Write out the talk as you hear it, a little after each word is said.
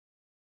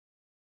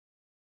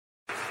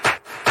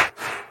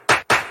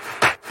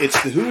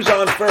It's the Who's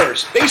On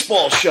First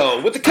baseball show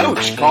with the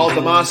coach, Carl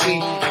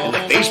Damasi, and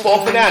the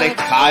baseball fanatic,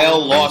 Kyle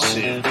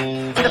Lawson.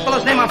 See the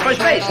fellow's name on first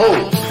base. Who?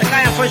 The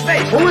guy on first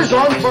base. Who is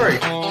on first?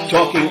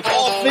 Talking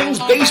all things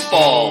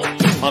baseball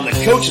on the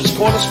Coach's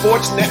Corner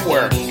Sports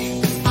Network.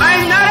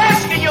 I'm not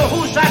asking you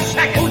who's on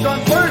second. Who's on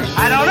first?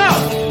 I don't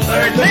know.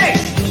 Third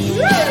base.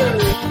 Woo!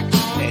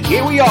 And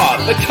here we are,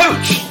 the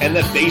coach and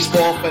the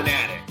baseball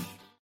fanatic.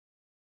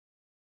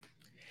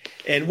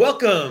 And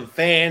welcome,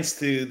 fans,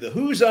 to the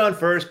Who's on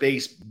First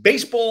Base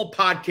Baseball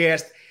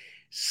Podcast,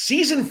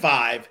 Season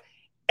 5,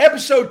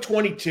 Episode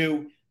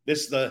 22.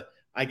 This is the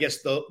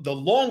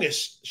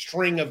longest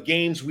string of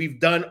games we've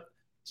done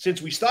since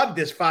we started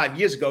this 5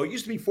 years ago. It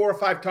used to be 4 or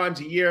 5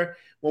 times a year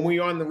when we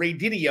were on the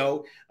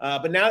radio,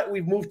 but now that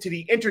we've moved to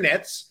the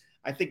internets,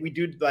 I think we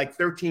did like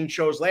 13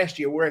 shows last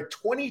year. We're at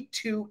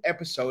 22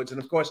 episodes,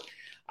 and of course,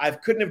 I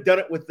couldn't have done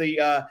it with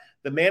the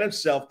man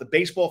himself, the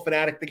baseball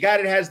fanatic, the guy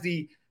that has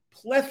the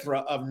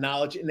plethora of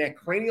knowledge in that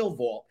cranial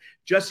vault,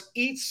 just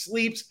eats,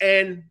 sleeps,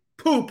 and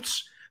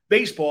poops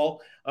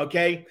baseball,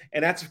 okay?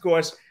 And that's, of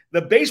course,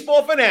 the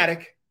baseball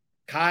fanatic,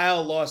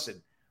 Kyle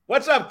Lawson.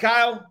 What's up,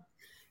 Kyle?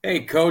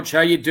 Hey, Coach,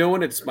 how you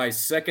doing? It's my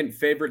second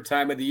favorite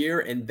time of the year,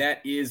 and that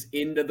is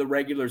into the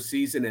regular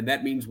season, and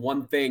that means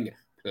one thing,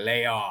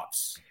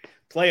 playoffs.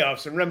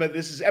 Playoffs. And remember,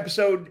 this is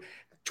episode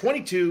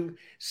 22,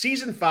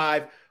 season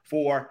 5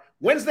 for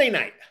Wednesday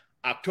night,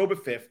 October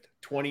 5th,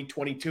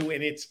 2022,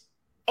 and it's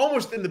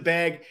almost in the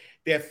bag.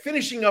 They're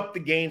finishing up the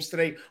games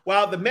today.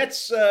 While the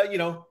Mets,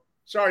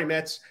 sorry,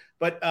 Mets,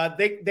 but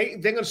they're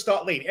going to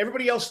start late.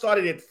 Everybody else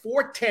started at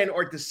 4:10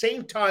 or at the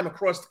same time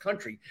across the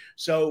country.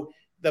 So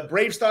the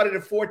Braves started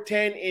at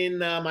 4:10 in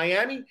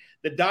Miami.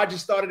 The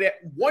Dodgers started at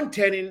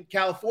 1:10 in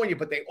California,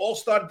 but they all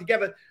started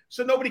together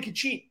so nobody could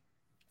cheat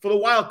for the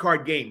wild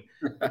card game.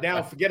 But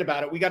now forget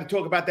about it. We got to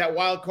talk about that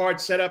wild card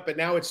setup, and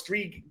now it's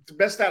 3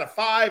 best out of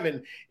 5,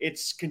 and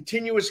it's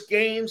continuous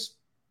games.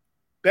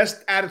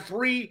 Best out of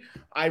 3.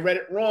 I read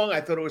it wrong.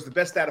 I thought it was the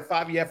best out of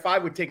 5. Yeah,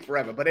 5 would take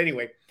forever. But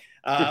anyway,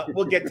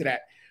 we'll get to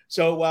that.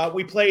 So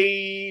we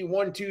play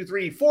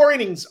 4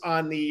 innings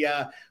on the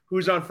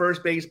Who's on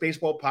First Base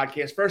Baseball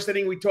Podcast. First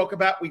inning we talk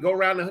about, we go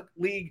around the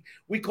league.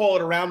 We call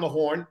it around the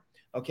horn.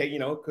 Okay,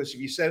 because if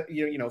you said,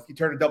 if you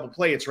turn a double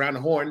play, it's around the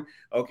horn.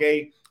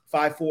 Okay,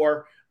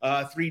 5-4,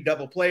 3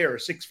 double play or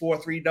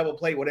 6-4, 3 double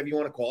play, whatever you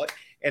want to call it.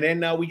 And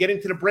then we get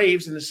into the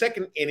Braves in the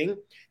second inning.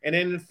 And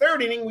then in the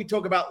third inning, we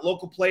talk about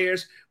local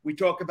players. We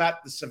talk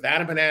about the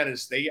Savannah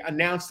Bananas. They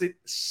announced it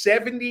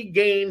 70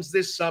 games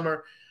this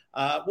summer.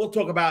 We'll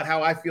talk about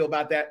how I feel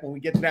about that when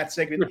we get to that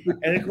segment.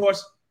 And, of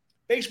course,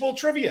 baseball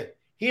trivia.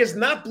 He has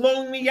not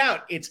blown me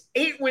out. It's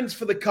 8 wins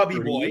for the Cubby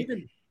boy.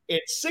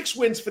 It's 6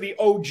 wins for the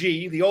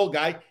OG, the old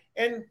guy.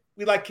 And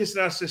we like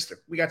kissing our sister.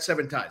 We got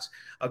 7 ties.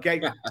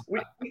 Okay.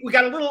 we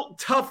got a little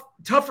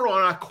tougher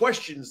on our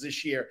questions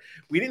this year.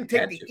 We didn't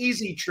take the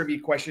easy trivia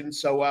questions,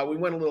 so we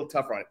went a little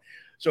tougher on it.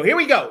 So here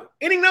we go.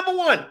 Inning number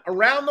 1,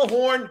 around the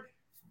horn.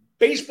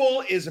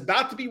 Baseball is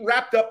about to be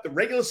wrapped up. The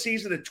regular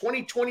season, the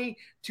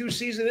 2022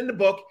 season in the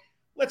book.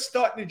 Let's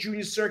start in the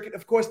junior circuit.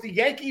 Of course, the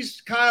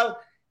Yankees, Kyle,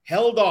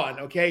 held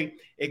on. Okay.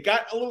 It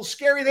got a little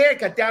scary there. It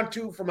got down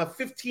to from a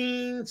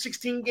 15,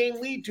 16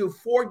 game lead to a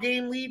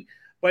 4-game lead.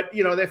 But,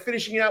 they're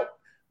finishing out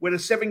with a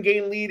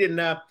 7-game lead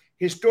and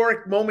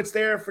historic moments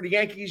there for the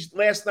Yankees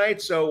last night.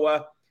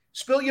 So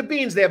spill your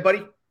beans there,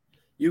 buddy.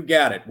 You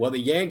got it. Well, the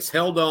Yanks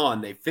held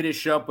on. They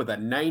finish up with a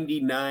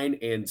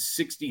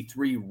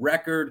 99-63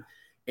 record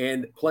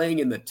and playing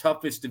in the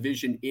toughest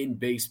division in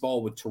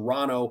baseball with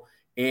Toronto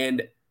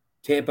and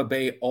Tampa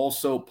Bay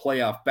also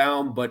playoff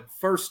bound. But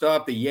first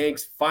off, the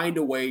Yanks find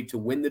a way to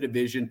win the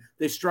division.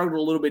 They struggled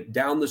a little bit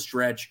down the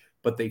stretch,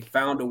 but they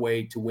found a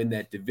way to win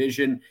that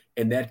division,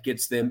 and that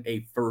gets them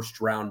a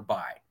first-round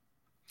bye.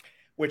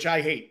 Which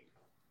I hate.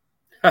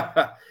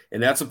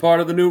 And that's a part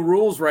of the new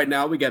rules right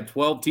now. We got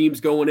 12 teams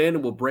going in,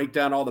 and we'll break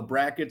down all the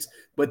brackets.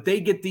 But they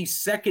get the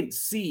second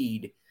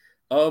seed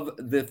of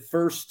the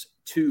first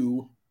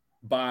 2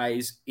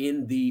 byes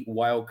in the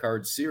wild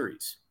card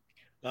series.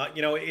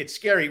 It's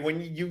scary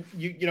when you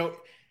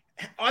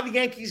are the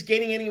Yankees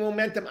gaining any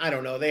momentum? I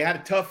don't know. They had a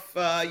tough,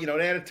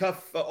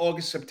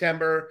 August,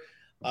 September.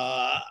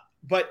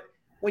 But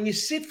when you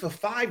sit for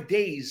 5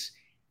 days,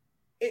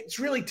 it's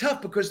really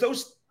tough because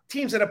those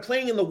teams that are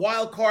playing in the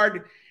wild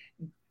card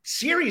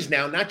series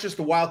now, not just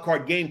the wild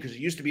card game, because it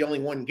used to be only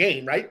 1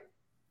 game, right?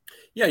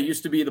 Yeah, it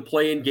used to be the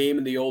play-in game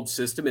in the old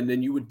system, and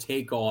then you would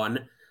take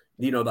on,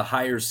 the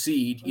higher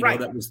seed, right.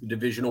 That was the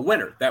divisional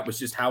winner. That was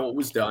just how it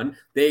was done.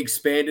 They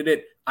expanded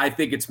it. I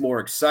think it's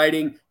more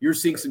exciting. You're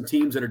seeing some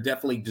teams that are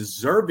definitely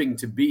deserving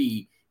to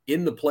be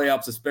in the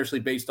playoffs, especially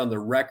based on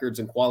their records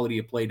and quality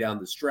of play down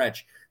the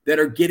stretch, that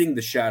are getting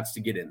the shots to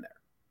get in there.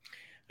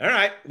 All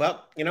right.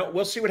 Well,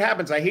 we'll see what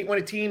happens. I hate when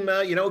a team,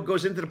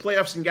 goes into the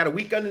playoffs and got a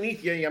week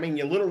underneath you. I mean,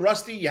 you're a little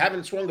rusty. You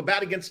haven't swung a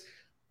bat against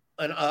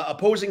an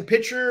opposing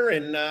pitcher,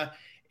 and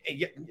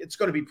it's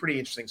going to be pretty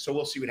interesting. So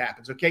we'll see what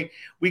happens. Okay.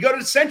 We go to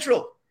the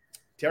Central.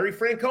 Terry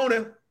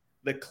Francona,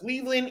 the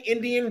Cleveland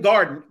Indian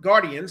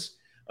Guardians.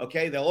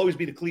 Okay. They'll always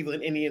be the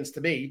Cleveland Indians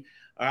to me.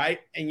 All right.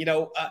 And,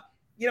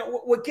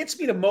 what gets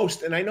me the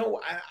most, and I know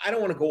I don't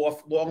want to go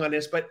off long on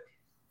this, but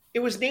it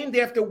was named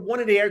after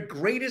one of their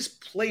greatest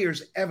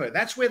players ever.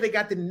 That's where they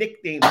got the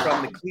nickname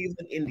from, the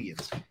Cleveland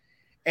Indians.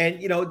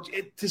 And,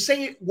 to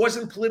say it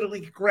wasn't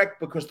politically correct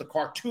because the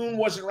cartoon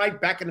wasn't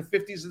right back in the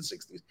 50s and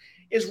 60s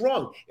is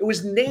wrong. It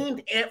was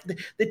named after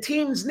the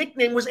team's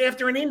nickname was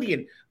after an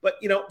Indian, but,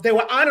 they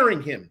were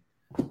honoring him.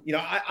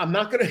 I'm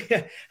not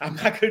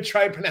gonna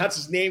try and pronounce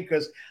his name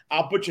because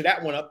I'll butcher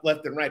that one up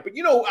left and right. But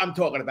you know what I'm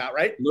talking about,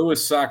 right? Louis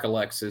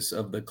Sockalexis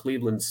of the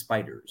Cleveland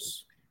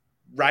Spiders.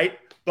 Right.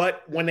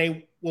 But when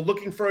they were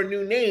looking for a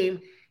new name,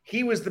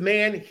 he was the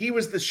man. He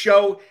was the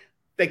show.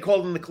 They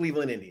called him the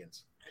Cleveland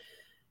Indians.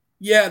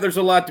 Yeah, there's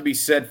a lot to be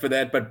said for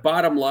that. But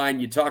bottom line,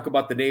 you talk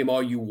about the name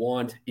all you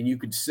want, and you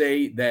could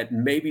say that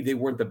maybe they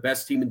weren't the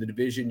best team in the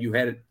division. You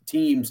had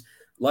teams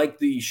like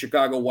the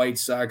Chicago White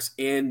Sox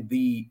and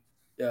the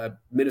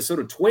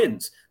Minnesota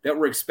Twins that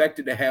were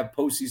expected to have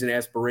postseason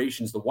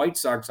aspirations. The White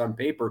Sox on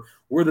paper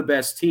were the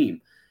best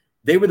team.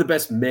 They were the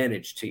best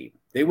managed team.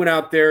 They went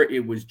out there,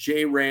 it was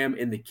J-Ram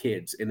and the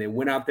kids, and they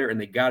went out there and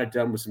they got it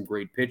done with some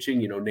great pitching,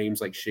 names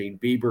like Shane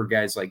Bieber,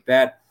 guys like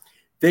that.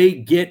 They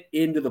get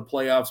into the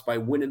playoffs by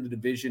winning the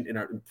division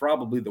in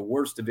probably the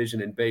worst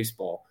division in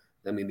baseball.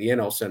 I mean, the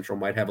NL Central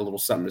might have a little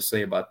something to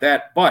say about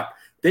that, but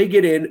they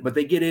get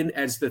in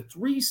as the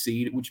 3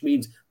 seed, which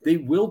means they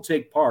will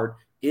take part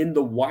in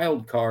the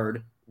wild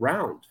card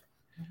round.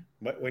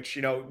 Which,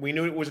 we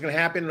knew it was going to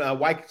happen.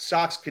 White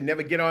Sox could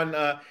never get on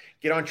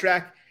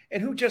track.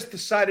 And who just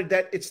decided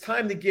that it's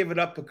time to give it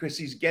up because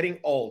he's getting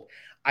old?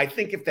 I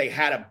think if they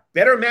had a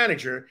better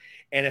manager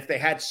and if they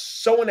had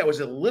someone that was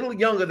a little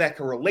younger that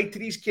could relate to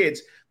these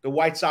kids, the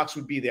White Sox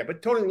would be there.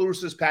 But Tony La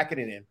Russa is packing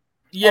it in.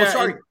 Yeah.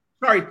 Oh,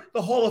 sorry.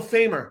 The Hall of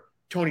Famer,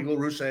 Tony La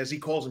Russa, as he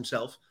calls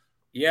himself.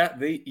 Yeah,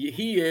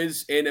 he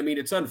is. And, I mean,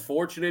 it's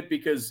unfortunate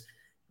because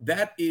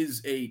that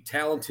is a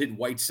talented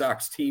White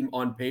Sox team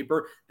on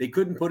paper. They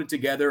couldn't put it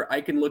together.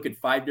 I can look at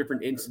 5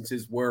 different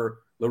instances where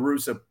La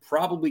Russa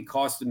probably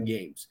cost them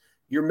games.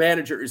 Your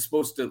manager is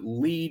supposed to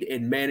lead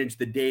and manage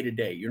the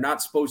day-to-day. You're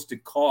not supposed to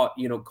cost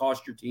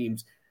your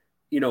teams,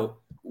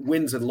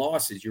 wins and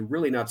losses. You're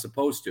really not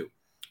supposed to.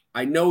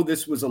 I know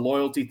this was a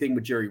loyalty thing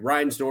with Jerry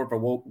Reinsdorf. I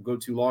won't go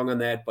too long on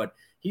that, but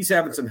he's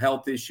having some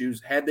health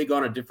issues. Had they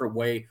gone a different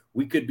way,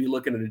 we could be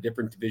looking at a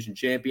different division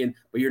champion,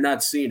 but you're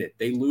not seeing it.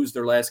 They lose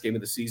their last game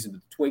of the season to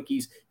the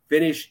Twinkies,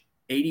 finish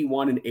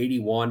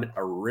 81-81,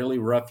 a really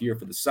rough year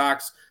for the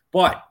Sox,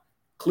 but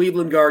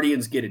Cleveland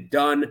Guardians get it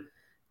done.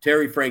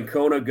 Terry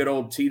Francona, good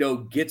old Tito,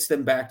 gets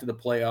them back to the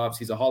playoffs.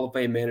 He's a Hall of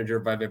Fame manager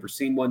if I've ever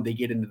seen one. They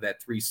get into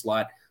that 3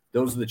 slot.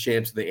 Those are the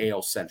champs of the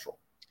AL Central.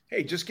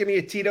 Hey, just give me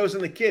a Tito's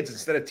and the kids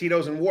instead of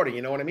Tito's and water.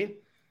 You know what I mean?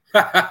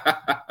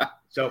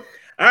 So,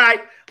 all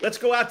right, let's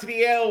go out to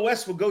the AL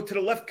West. We'll go to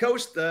the left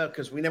coast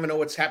because we never know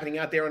what's happening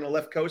out there on the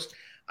left coast.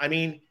 I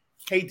mean,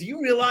 hey, do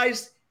you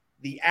realize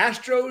the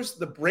Astros,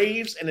 the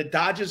Braves, and the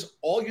Dodgers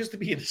all used to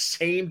be in the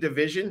same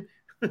division?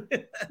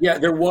 Yeah,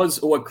 there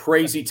was a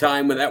crazy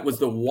time when that was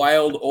the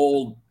wild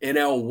old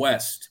NL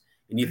West.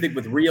 And you think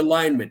with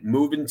realignment,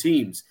 moving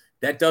teams,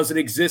 that doesn't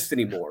exist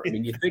anymore. I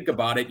mean, you think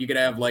about it, you could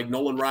have like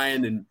Nolan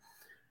Ryan and,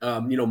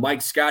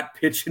 Mike Scott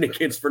pitching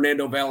against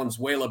Fernando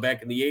Valenzuela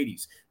back in the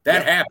 80s.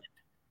 That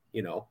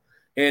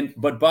happened,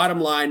 But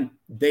bottom line,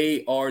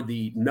 they are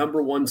the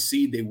number 1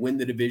 seed. They win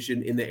the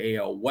division in the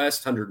AL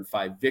West,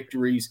 105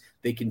 victories.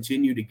 They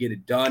continue to get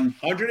it done.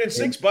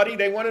 106, buddy.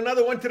 They won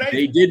another one today.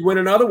 They did win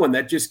another one.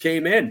 That just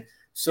came in.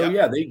 So,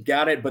 yeah, they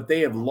got it, but they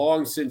have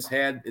long since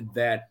had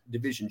that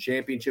division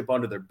championship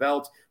under their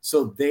belt.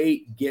 So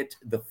they get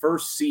the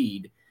first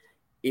seed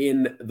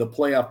in the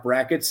playoff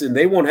brackets, and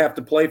they won't have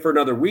to play for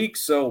another week.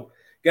 So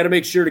got to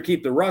make sure to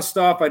keep the rust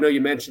off. I know you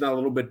mentioned that a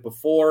little bit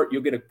before.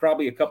 You'll get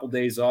probably a couple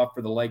days off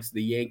for the likes of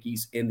the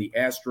Yankees and the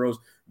Astros.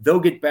 They'll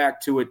get back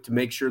to it to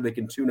make sure they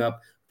can tune up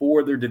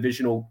for their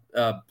divisional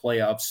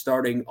playoffs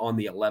starting on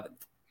the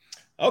 11th.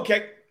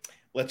 Okay,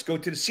 let's go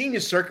to the senior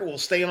circuit. We'll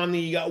stay on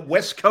the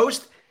West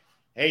Coast.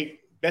 Hey,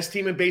 best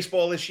team in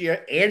baseball this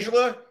year.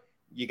 Angela,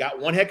 you got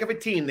one heck of a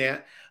team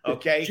there.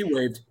 Okay. She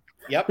waved.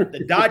 Yep.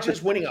 The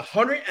Dodgers winning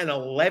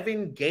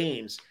 111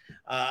 games.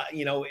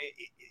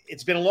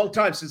 It's been a long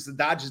time since the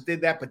Dodgers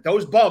did that, but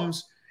those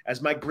bums,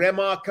 as my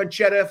grandma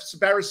Conchetta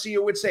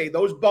Sbaraccia would say,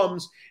 those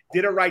bums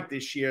did it right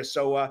this year.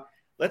 So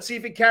let's see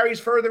if it carries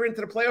further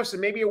into the playoffs and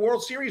maybe a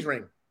World Series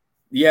ring.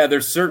 Yeah, they're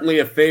certainly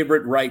a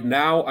favorite right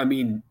now. I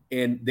mean,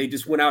 and they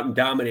just went out and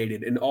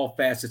dominated in all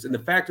facets. And the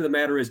fact of the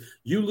matter is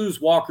you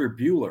lose Walker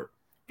Buehler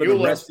for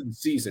the rest of the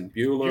season.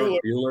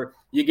 Buehler.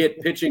 You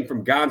get pitching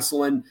from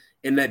Gonsolin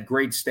and that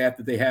great staff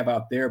that they have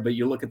out there. But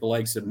you look at the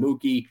likes of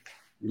Mookie,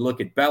 you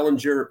look at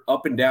Bellinger,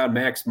 up and down,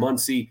 Max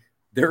Muncy.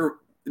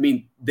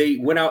 They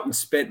went out and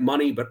spent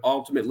money, but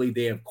ultimately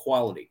they have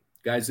quality.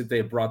 Guys that they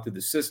have brought through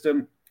the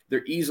system.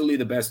 They're easily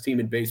the best team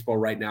in baseball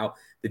right now,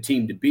 the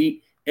team to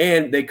beat.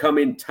 And they come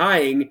in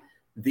tying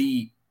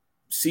the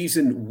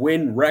season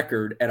win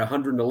record at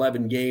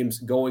 111 games,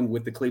 going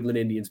with the Cleveland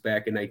Indians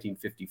back in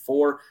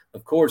 1954.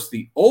 Of course,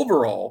 the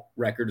overall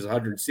record is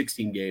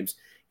 116 games.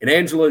 And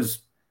Angela's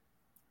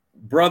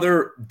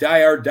brother,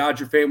 diehard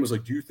Dodger fan, was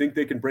like, do you think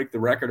they can break the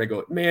record? I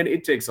go, man,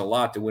 it takes a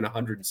lot to win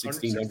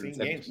 116,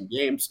 117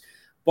 games.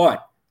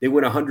 But they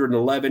win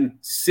 111,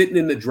 sitting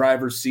in the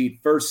driver's seat,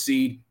 first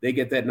seed. They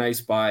get that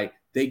nice bye.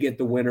 They get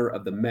the winner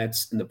of the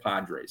Mets and the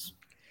Padres.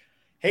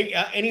 Hey,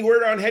 any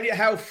word on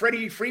how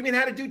Freddie Freeman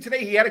had to do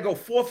today? He had to go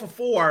 4 for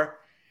 4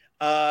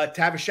 to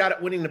have a shot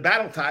at winning the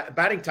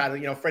batting title.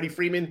 You know, Freddie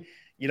Freeman,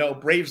 you know,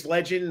 Braves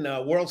legend,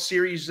 World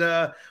Series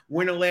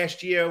winner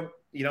last year.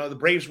 You know, the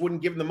Braves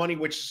wouldn't give him the money,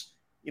 which,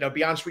 you know,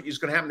 be honest with you, is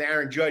going to happen to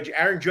Aaron Judge.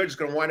 Aaron Judge is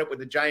going to wind up with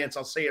the Giants.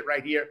 I'll say it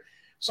right here.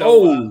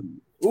 So,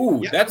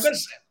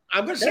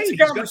 I'm going to say that's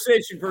a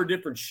conversation for a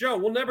different show.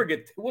 We'll never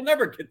get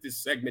this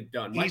segment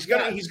done. He's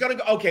going to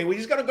go. Okay, well,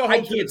 he's going to go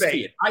home to the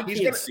Bay. I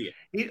can't see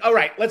it. All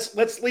right,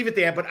 let's leave it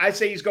there. But I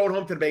say he's going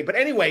home to the Bay. But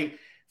anyway,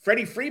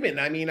 Freddie Freeman.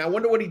 I mean, I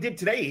wonder what he did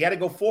today. He had to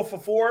go 4 for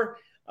 4.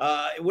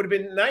 It would have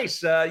been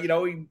nice. You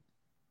know, he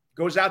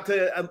goes out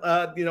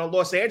to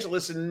Los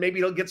Angeles, and maybe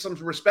he'll get some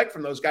respect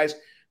from those guys,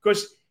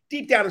 because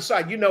deep down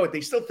inside, you know it.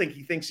 They still think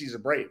he thinks he's a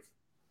Brave.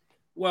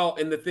 Well,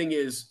 and the thing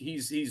is,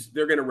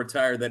 they're going to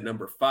retire that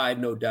number 5,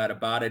 no doubt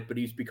about it. But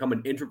he's become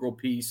an integral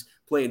piece,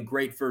 playing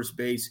great first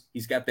base.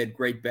 He's got that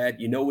great bat.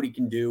 You know what he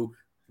can do.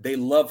 They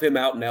love him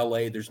out in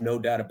L.A. There's no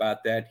doubt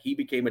about that. He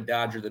became a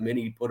Dodger the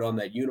minute he put on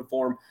that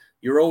uniform.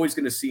 You're always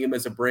going to see him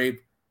as a Brave.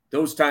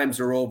 Those times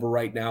are over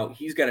right now.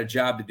 He's got a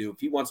job to do. If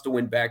he wants to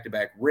win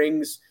back-to-back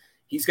rings,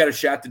 he's got a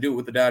shot to do it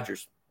with the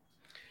Dodgers.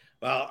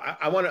 Well,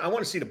 I want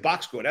to see the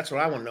box score. That's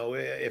what I want to know.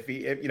 If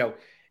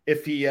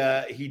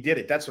he did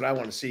it. That's what I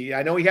want to see.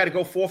 I know he had to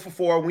go 4 for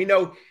 4. We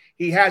know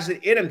he has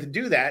it in him to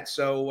do that.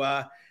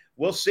 So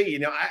we'll see. You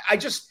know, I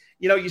just,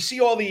 you know, you see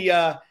all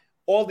the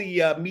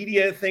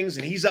media things,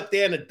 and he's up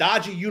there in a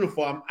Dodger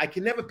uniform. I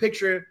can never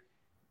picture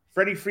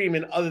Freddie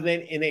Freeman other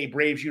than in a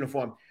Braves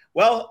uniform.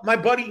 Well, my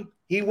buddy,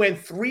 he went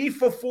 3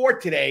 for 4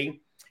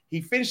 today. He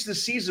finished the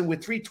season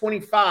with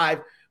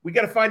 325. We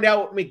got to find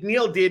out what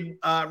McNeil did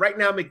right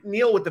now.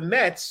 McNeil with the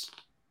Mets.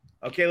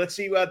 Okay, let's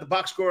see the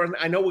box score.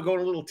 I know we're going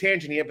a little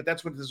tangent here, but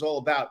that's what this is all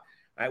about.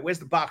 All right, where's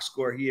the box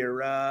score here?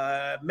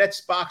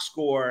 Mets box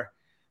score.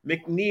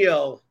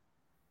 McNeil,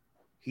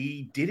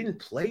 he didn't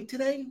play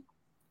today?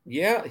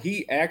 Yeah,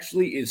 he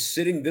actually is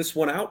sitting this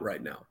one out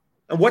right now.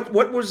 And what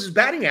was his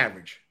batting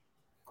average?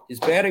 His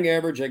batting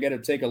average, I got to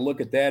take a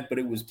look at that, but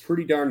it was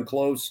pretty darn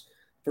close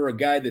for a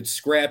guy that's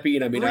scrappy.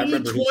 And I mean, I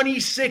remember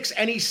 326,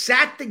 and he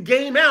sat the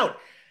game out.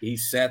 He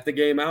sat the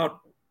game out.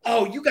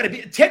 Oh, you got to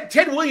be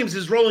Ted Williams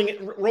is rolling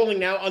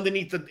now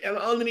underneath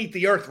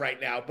the earth right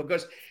now,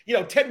 because, you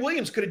know, Ted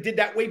Williams could have did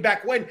that way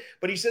back when,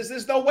 but he says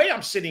there's no way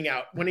I'm sitting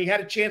out when he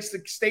had a chance to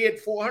stay at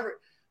 400.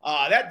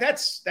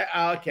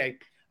 Okay.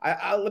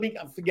 Let me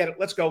forget it.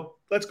 Let's go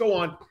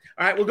on. All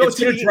right, we'll go. It's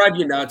going to drive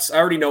you nuts. I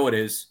already know it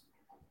is.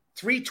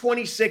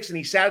 326, and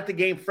he sat at the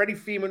game. Freddie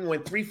Freeman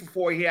went 3 for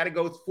 4. He had to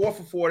go 4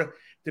 for 4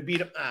 to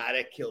beat him.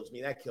 That kills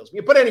me.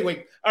 But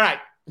anyway, all right.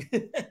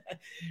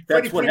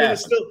 Freddie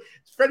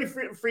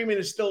Freeman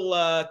is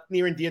still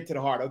near and dear to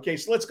the heart. Okay,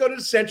 so let's go to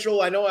the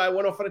Central. I know I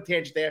went off on a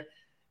tangent there.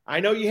 I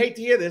know you hate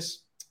to hear this.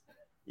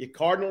 Your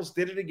Cardinals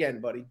did it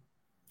again, buddy.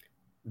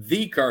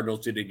 The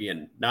Cardinals did it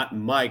again, not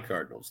my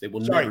Cardinals. They will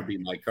never be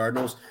my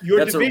Cardinals.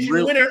 Your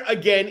division winner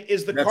again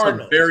is the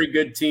Cardinals. That's a very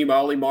good team.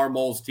 Ollie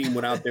Marmol's team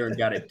went out there and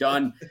got it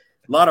done.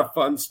 A lot of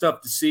fun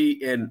stuff to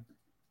see, and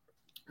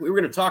we were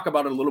going to talk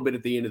about it a little bit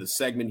at the end of the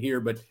segment here,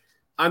 but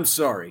I'm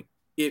sorry.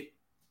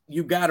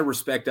 You got to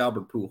respect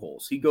Albert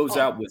Pujols. He goes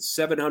out with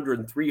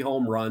 703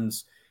 home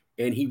runs,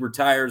 and he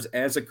retires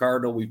as a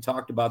Cardinal. We've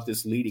talked about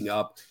this leading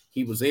up.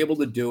 He was able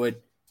to do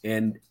it,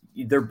 and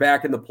they're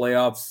back in the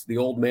playoffs. The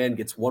old man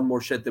gets one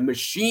more shot. The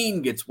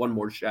machine gets one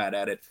more shot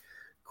at it.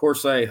 Of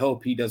course, I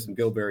hope he doesn't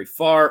go very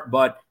far,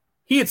 but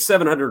he had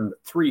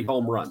 703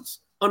 home runs.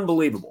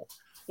 Unbelievable.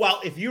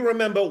 Well, if you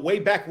remember way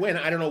back when,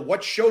 I don't know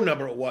what show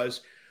number it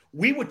was,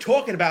 we were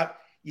talking about,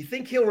 you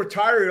think he'll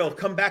retire or he'll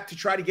come back to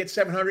try to get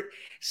 700?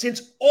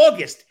 Since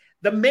August,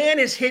 the man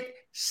has hit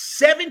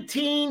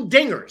 17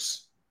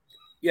 dingers.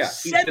 Yeah.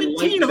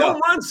 17 home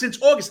runs since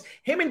August.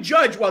 Him and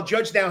Judge, while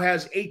Judge now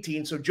has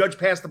 18, so Judge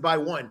passed him by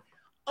 1.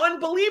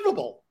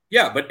 Unbelievable.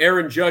 Yeah, but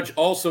Aaron Judge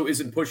also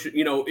isn't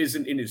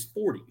isn't in his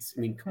 40s.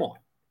 I mean, come on.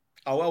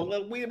 Oh,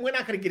 well, we're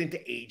not going to get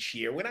into age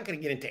here. We're not going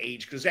to get into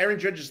age because Aaron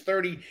Judge is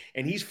 30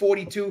 and he's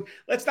 42.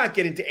 Let's not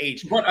get into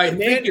age. But I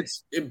think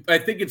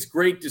it's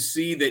great to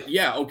see that,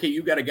 yeah, okay,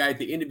 you got a guy at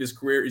the end of his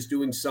career is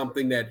doing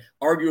something that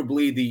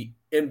arguably the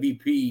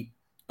MVP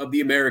of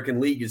the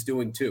American League is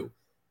doing too.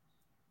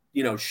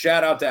 You know,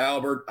 shout out to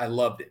Albert. I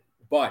loved it.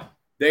 But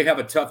they have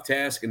a tough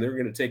task, and they're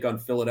going to take on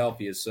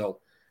Philadelphia. So,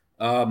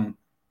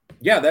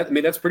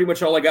 that's pretty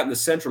much all I got in the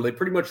Central. They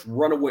pretty much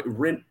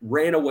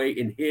ran away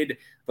and hid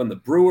from the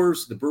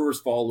Brewers. The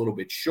Brewers fall a little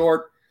bit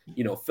short.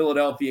 You know,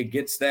 Philadelphia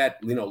gets that,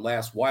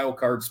 last wild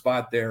card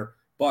spot there.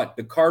 But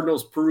the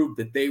Cardinals proved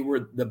that they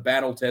were the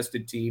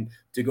battle-tested team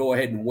to go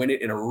ahead and win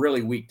it in a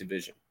really weak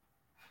division.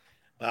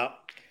 Well,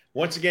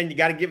 once again, you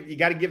got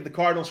to give the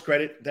Cardinals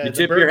credit. You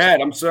tip your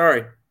hat. I'm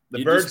sorry.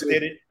 The Birds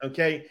did it.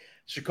 Okay.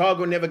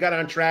 Chicago never got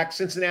on track.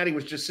 Cincinnati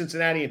was just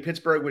Cincinnati, and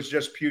Pittsburgh was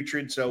just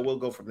putrid. So we'll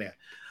go from there.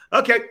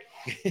 Okay.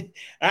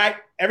 All right.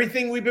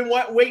 Everything we've been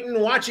waiting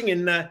and watching,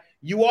 and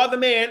you are the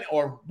man,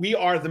 or we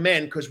are the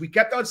men, because we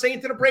kept on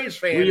saying to the Braves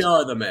fans, we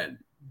are the men.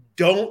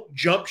 Don't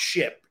jump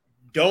ship.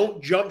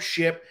 Don't jump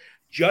ship.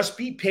 Just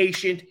be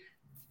patient.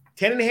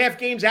 10.5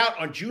 games out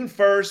on June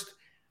 1st.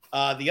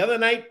 The other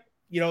night,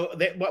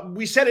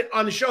 we said it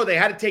on the show. They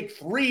had to take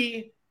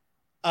 3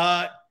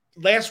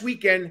 last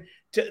weekend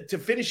to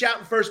finish out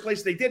in first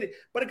place. They did it,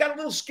 but it got a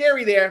little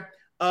scary there.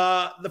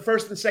 The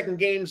first and second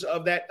games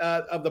of that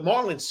of the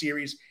Marlins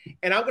series,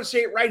 and I'm going to say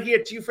it right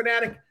here to you,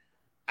 Fanatic.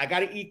 I got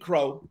to eat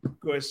crow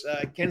because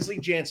Kensley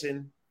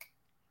Jansen,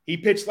 he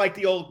pitched like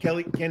the old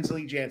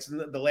Kensley Jansen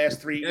the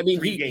last three. I mean,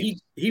 three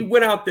games. He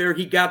went out there,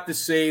 he got the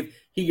save.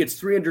 He gets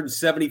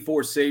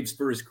 374 saves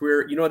for his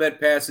career. You know that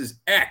passes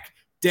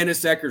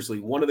Dennis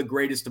Eckersley, one of the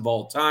greatest of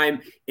all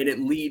time, and it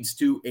leads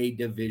to a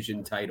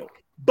division title.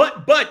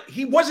 But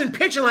he wasn't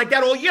pitching like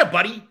that all year,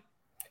 buddy.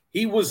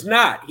 He was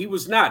not.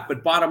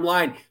 But bottom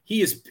line,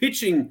 he is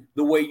pitching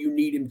the way you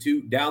need him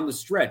to down the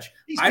stretch.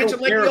 He's pitching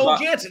like the old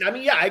Jansen. I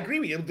mean, yeah, I agree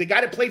with you. The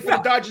guy that played for the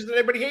Dodgers that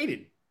everybody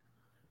hated.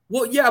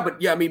 Well,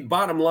 I mean,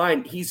 bottom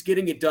line, he's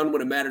getting it done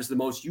when it matters the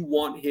most. You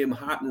want him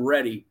hot and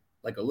ready,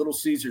 like a Little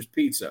Caesar's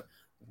pizza,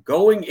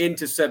 going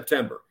into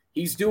September.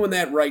 He's doing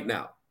that right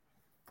now.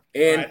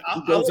 And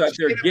he goes out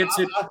there, gets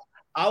it.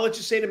 I'll let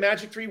you say the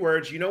magic 3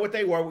 words. You know what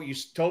they were. What you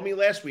told me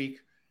last week.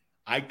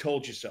 I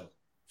told you so.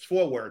 It's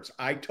 4 words.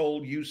 I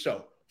told you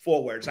so.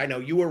 4 words. I know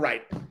you were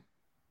right.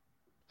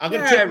 I'm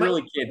gonna. I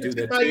really can't do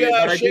that. But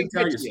I did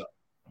tell you so.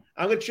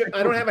 I'm gonna chip.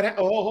 I don't have a hat.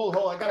 Oh, hold.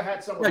 I got a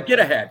hat somewhere. Yeah, get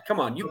a hat. Come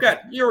on.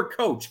 You're a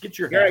coach. Get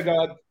your hat. There I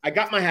go. I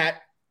got my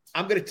hat.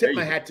 I'm gonna tip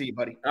my hat to you,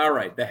 buddy. All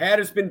right. The hat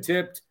has been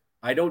tipped.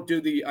 I don't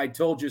do the I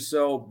told you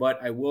so, but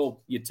I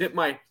will. You tip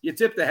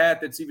the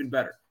hat. That's even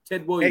better.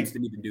 Ted Williams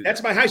didn't even do that.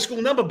 That's my high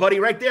school number, buddy,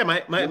 right there.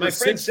 My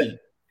friend said.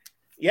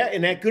 Yeah,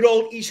 in that good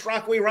old East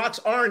Rockaway Rocks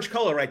orange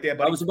color right there,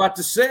 buddy. I was about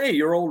to say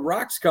your old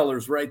Rocks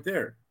colors right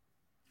there.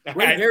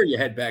 Great hair you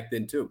had back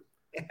then too.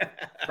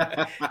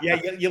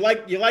 Yeah, you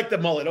like the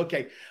mullet.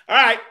 Okay.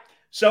 All right.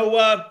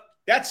 So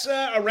that's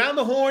around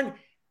the horn.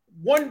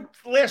 One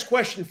last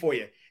question for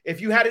you.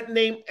 If you had it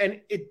named, and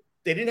they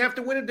didn't have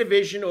to win a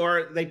division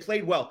or they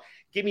played well,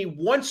 give me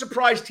one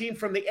surprise team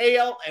from the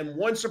AL and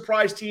one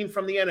surprise team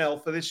from the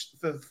NL for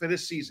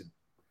this season.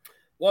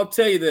 Well, I'll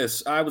tell you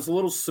this. I was a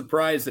little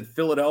surprised that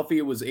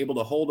Philadelphia was able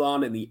to hold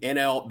on in the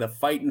NL, the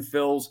Fightin'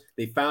 Phils.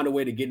 They found a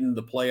way to get into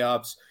the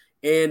playoffs.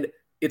 And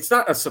it's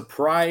not a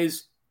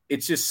surprise.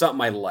 It's just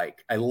something I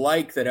like. I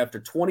like that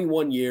after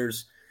 21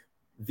 years,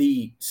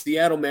 the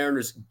Seattle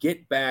Mariners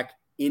get back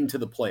into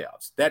the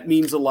playoffs. That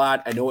means a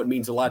lot. I know it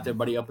means a lot to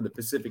everybody up in the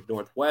Pacific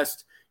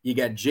Northwest. You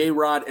got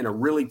J-Rod and a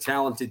really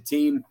talented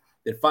team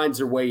that finds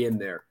their way in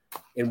there.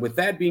 And with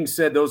that being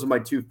said, those are my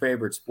 2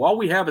 favorites. While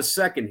we have a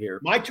second here.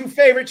 My 2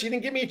 favorites, you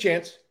didn't give me a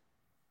chance.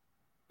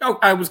 Oh,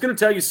 I was going to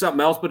tell you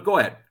something else, but go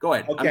ahead.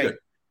 Okay. I'm good.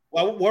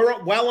 Well,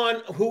 we're well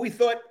on who we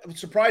thought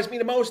surprised me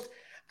the most.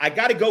 I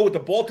got to go with the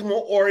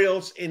Baltimore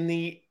Orioles in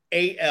the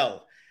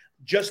AL.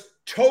 Just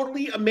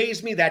totally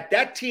amazed me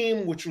that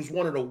team, which was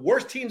one of the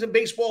worst teams in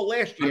baseball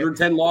last year.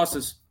 110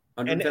 losses.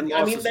 110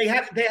 losses. I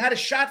mean, they had a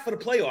shot for the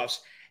playoffs.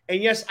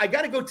 And yes, I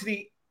got to go to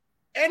the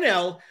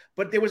NL,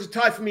 but there was a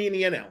tie for me in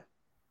the NL.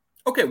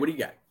 Okay, what do you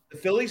got? The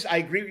Phillies, I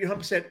agree with you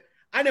 100%.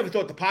 I never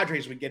thought the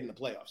Padres would get in the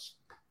playoffs.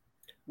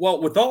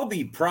 Well, with all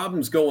the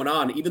problems going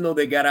on, even though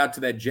they got out to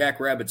that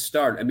jackrabbit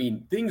start, I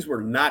mean, things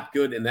were not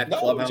good in that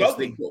clubhouse.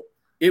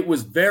 It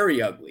was very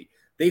ugly.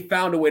 They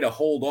found a way to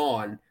hold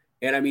on.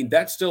 And, I mean,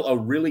 that's still a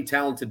really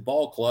talented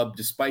ball club,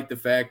 despite the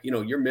fact,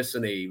 you're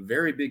missing a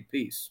very big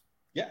piece.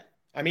 Yeah.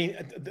 I mean,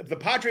 the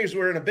Padres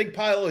were in a big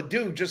pile of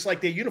doo, just like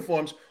their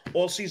uniforms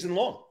all season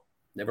long.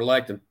 Never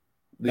liked them.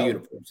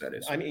 Uniforms, that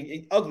is. I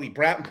mean, ugly,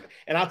 brown.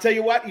 And I'll tell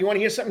you what, you want to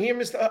hear something here,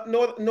 Mr.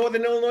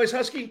 Northern Illinois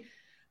Husky?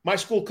 My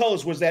school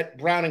colors was that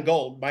brown and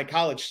gold. My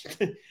college,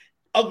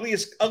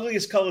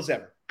 ugliest colors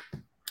ever.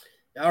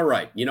 All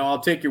right. I'll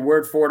take your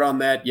word for it on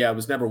that. Yeah, I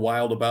was never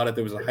wild about it.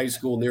 There was a high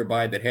school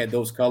nearby that had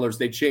those colors.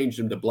 They changed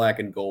them to black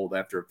and gold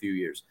after a few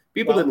years.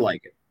 People didn't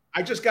like it.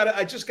 I just got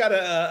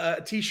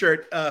a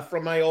T-shirt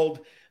from my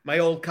old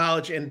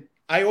college, and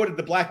I ordered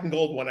the black and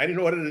gold one. I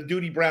didn't order the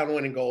Duty Brown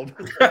one and gold.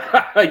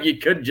 You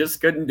couldn't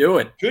do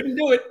it. Couldn't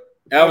do it.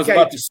 I was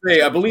about to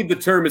say, I believe the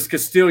term is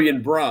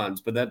Castilian bronze,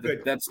 but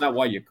that's not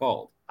why you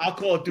called. I'll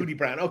call it Duty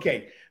Brown.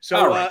 Okay.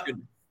 So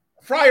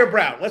Friar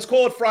Brown. Let's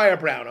call it Friar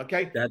Brown,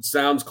 okay? That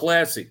sounds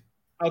classy.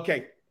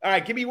 Okay. All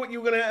right. Give me what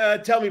you were going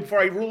to tell me before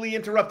I rudely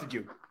interrupted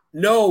you.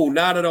 No,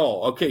 not at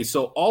all. Okay,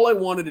 so all I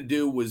wanted to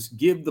do was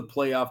give the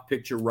playoff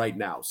picture right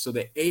now. So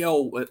the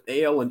AL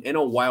and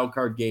NL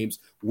wildcard games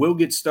will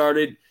get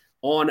started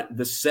on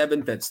the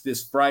 7th. That's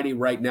this Friday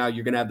right now.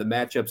 You're going to have the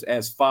matchups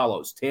as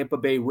follows. Tampa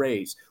Bay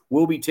Rays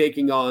will be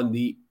taking on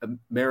the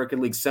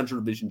American League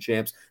Central Division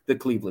champs, the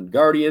Cleveland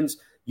Guardians.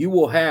 You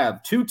will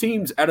have 2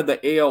 teams out of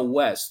the AL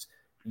West,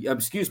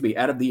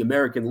 out of the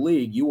American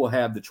League. You will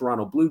have the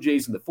Toronto Blue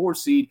Jays in the 4th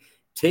seed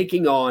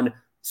taking on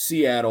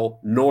Seattle,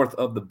 north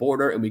of the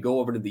border. And we go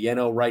over to the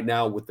NL right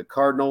now with the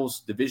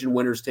Cardinals, division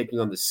winners taking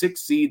on the 6th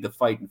seed, the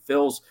Fighting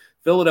Phils.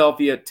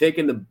 Philadelphia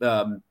taking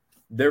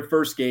their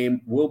first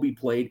game will be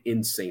played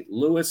in St.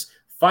 Louis.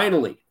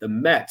 Finally, the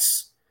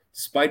Mets,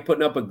 despite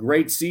putting up a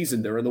great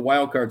season, they're in the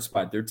wild card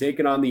spot. They're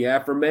taking on the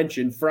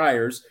aforementioned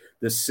Friars,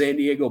 the San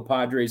Diego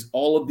Padres.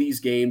 All of these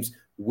games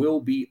will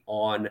be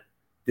on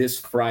this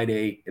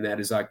Friday, and that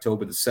is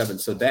October the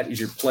 7th. So that is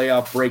your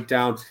playoff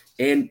breakdown.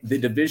 And the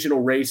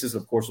divisional races,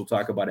 of course, we'll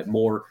talk about it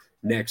more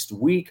next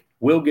week,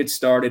 will get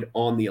started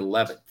on the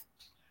 11th.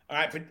 All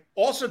right, but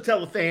also tell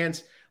the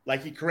fans,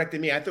 like he corrected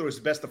me, I thought it was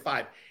the best of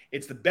 5.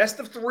 It's the best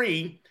of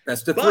 3.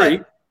 Best of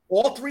 3.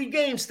 All 3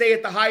 games stay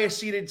at the highest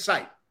seeded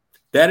site.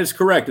 That is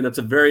correct, and that's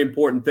a very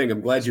important thing.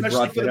 I'm glad you brought that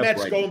up. Especially for the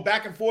Mets, going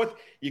back and forth.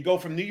 You go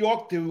from New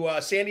York to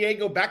San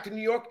Diego, back to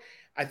New York.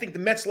 I think the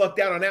Mets lucked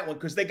out on that one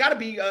because they got to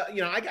be,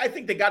 I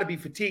think they got to be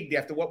fatigued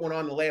after what went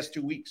on the last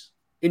 2 weeks.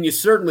 And you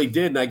certainly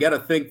did, and I got to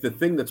think the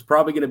thing that's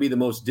probably going to be the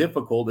most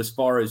difficult as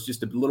far as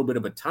just a little bit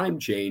of a time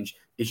change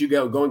is you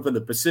going from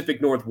the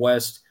Pacific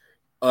Northwest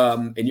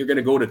and you're going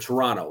to go to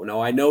Toronto.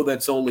 Now, I know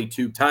that's only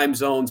 2 time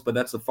zones, but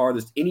that's the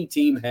farthest any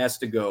team has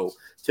to go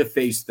to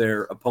face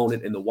their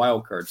opponent in the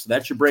wild card. So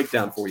that's your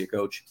breakdown for you,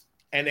 Coach.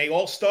 And they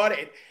all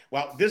started.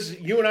 Well, this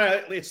you and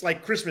I, it's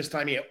like Christmas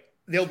time here.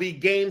 There'll be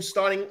games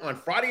starting on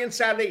Friday and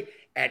Saturday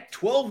at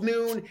 12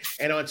 noon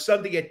and on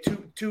Sunday at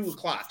 2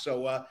 o'clock.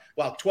 So,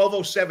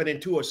 12:07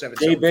 and 2:07.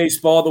 Day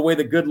baseball the way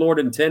the good Lord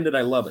intended.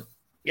 I love it.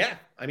 Yeah,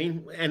 I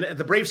mean, and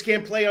the Braves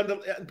can't play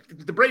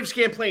the Braves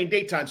can't play in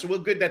daytime, so we're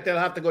good that they'll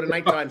have to go to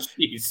nighttime.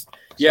 Jeez,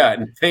 yeah,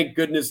 and thank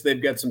goodness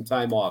they've got some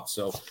time off.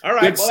 So, all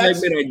right, good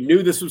segment. I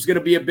knew this was going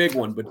to be a big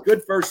one, but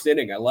good first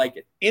inning. I like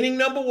it. Inning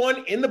number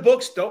 1 in the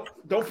books. Don't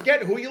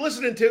forget who you're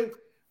listening to.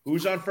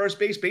 Who's on First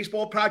Base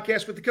Baseball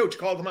Podcast with the coach,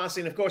 Carl DeMasi,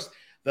 and of course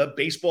the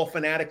baseball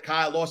fanatic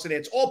Kyle Lawson.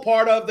 It's all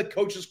part of the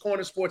Coach's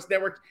Corner Sports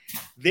Network.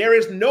 There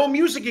is no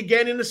music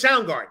again in the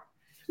Soundgarden.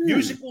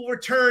 Music will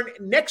return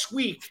next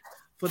week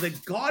for the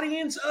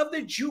Guardians of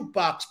the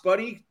Jukebox,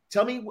 buddy.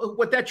 Tell me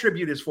what that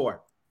tribute is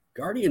for.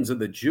 Guardians of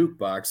the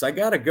Jukebox. I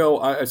got to go.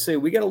 I say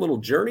we got a little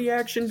Journey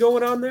action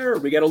going on there. Or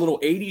we got a little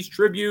 80s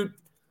tribute.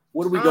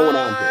 What are we going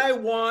on here? I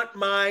want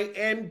my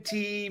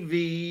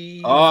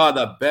MTV. Oh,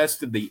 the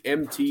best of the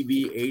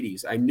MTV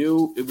 80s. I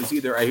knew it was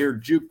either, I hear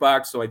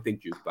Jukebox, so I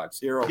think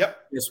Jukebox Hero. Yep.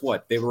 Guess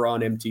what? They were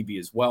on MTV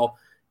as well.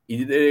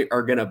 They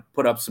are going to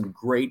put up some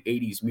great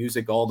 80s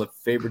music, all the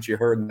favorites you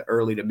heard in the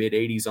early to mid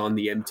 80s on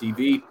the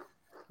MTV.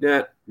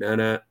 Yep.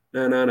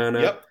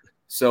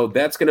 So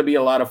that's going to be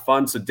a lot of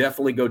fun. So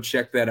definitely go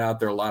check that out.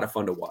 They're a lot of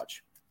fun to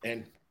watch.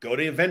 And go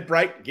to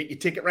Eventbrite. Get your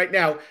ticket right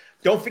now.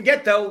 Don't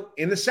forget, though,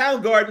 in the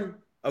Soundgarden.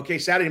 Okay,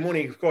 Saturday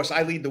morning, of course,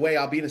 I lead the way.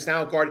 I'll be in the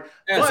Soundgarden.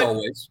 As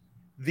always.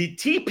 The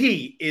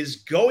TP is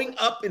going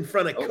up in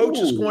front of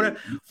Coach's Corner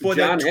for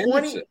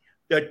the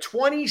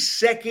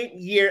 22nd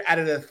year out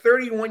of the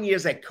 31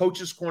 years that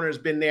Coach's Corner has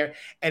been there,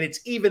 and it's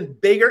even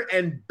bigger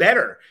and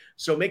better.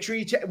 So make sure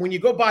when you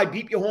go by,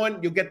 beep your horn.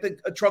 You'll get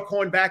the truck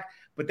horn back,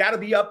 but that'll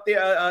be up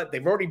there.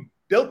 They've already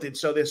built it,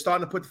 so they're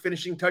starting to put the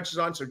finishing touches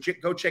on. So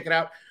go check it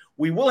out.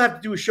 We will have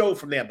to do a show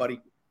from there,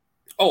 buddy.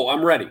 Oh,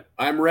 I'm ready.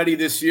 I'm ready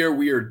this year.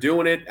 We are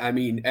doing it. I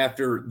mean,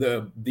 after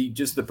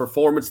the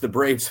performance the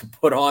Braves have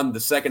put on the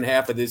second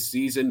half of this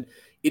season,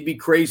 it'd be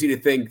crazy to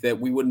think that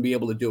we wouldn't be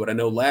able to do it. I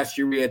know last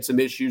year we had some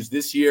issues.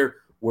 This year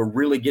we're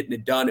really getting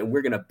it done, and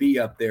we're going to be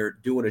up there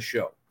doing a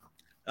show.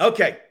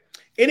 Okay.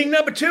 Inning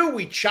number 2,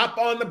 we chop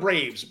on the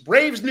Braves.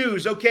 Braves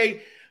news,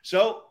 okay?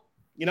 So,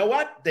 you know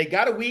what? They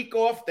got a week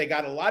off. They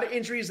got a lot of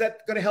injuries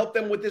that's going to help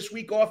them with this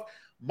week off.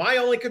 My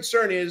only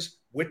concern is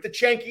with the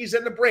Yankees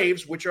and the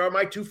Braves, which are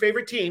my 2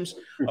 favorite teams,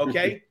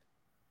 okay,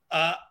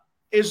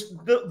 is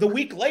the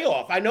week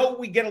layoff. I know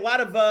we get a lot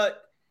of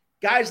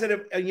guys that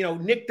have,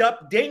 nicked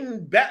up,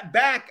 dinged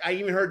back. I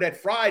even heard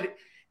that Friday,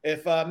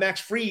 if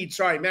Max Fried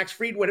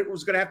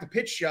was going to have to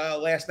pitch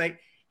last night.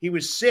 He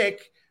was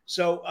sick.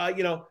 So,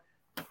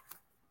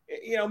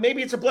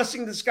 maybe it's a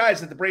blessing in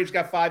disguise that the Braves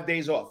got 5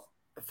 days off.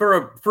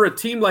 For a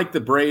team like the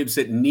Braves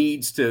that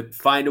needs to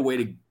find a way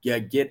to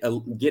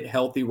get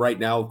healthy right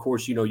now, of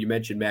course, you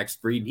mentioned Max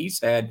Fried. He's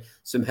had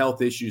some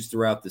health issues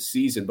throughout the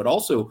season, but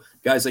also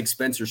guys like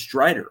Spencer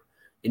Strider.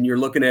 And you're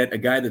looking at a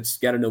guy that's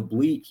got an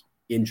oblique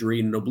injury.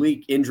 And an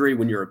oblique injury,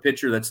 when you're a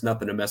pitcher, that's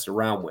nothing to mess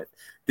around with.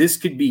 This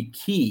could be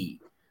key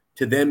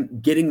to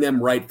them getting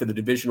them right for the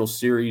divisional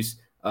series,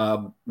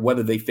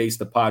 whether they face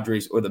the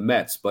Padres or the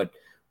Mets. But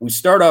we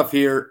start off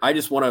here. I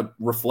just want to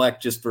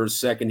reflect just for a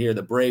second here.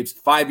 The Braves,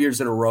 5 years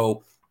in a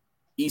row,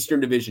 Eastern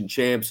Division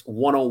champs,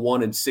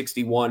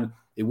 101-61.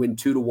 They win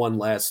 2-1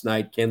 last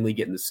night. Kenley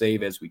getting the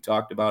save, as we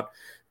talked about.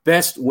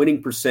 Best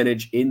winning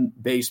percentage in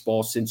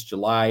baseball since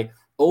July,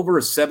 over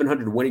a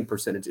 700 winning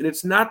percentage. And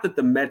it's not that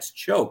the Mets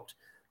choked.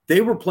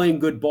 They were playing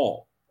good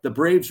ball. The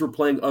Braves were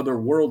playing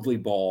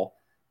otherworldly ball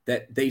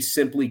that they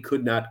simply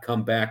could not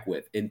come back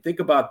with. And think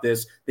about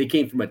this. They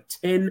came from a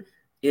 10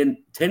 and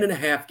a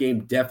half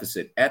game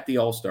deficit at the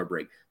All-Star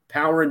break.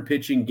 power and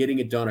pitching, getting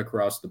it done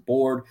across the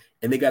board,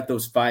 and they got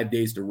those 5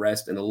 days to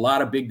rest and a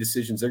lot of big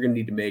decisions they're going to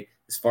need to make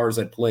as far as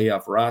that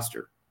playoff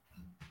roster.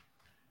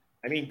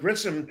 I mean,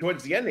 Grissom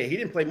towards the end there, he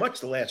didn't play much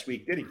the last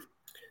week, did he?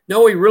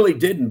 No, he really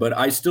didn't, but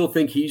I still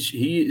think he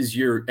is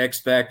your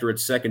X factor at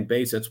second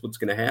base. That's what's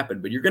going to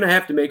happen. But you're going to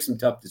have to make some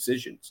tough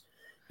decisions.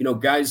 You know,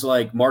 guys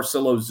like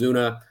Marcell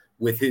Ozuna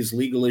with his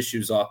legal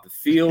issues off the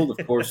field,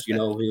 of course, you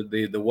know,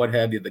 the what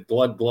have you, the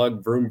glug,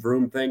 vroom,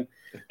 vroom thing.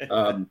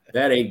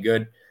 That ain't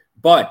good.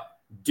 But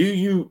do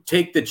you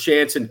take the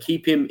chance and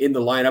keep him in the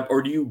lineup,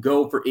 or do you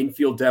go for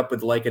infield depth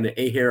with like an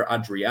Ejer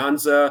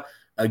Adrianza,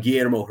 a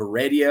Guillermo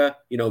Heredia,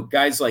 you know,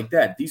 guys like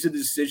that? These are the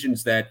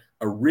decisions that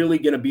are really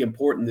going to be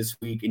important this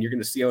week, and you're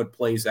going to see how it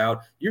plays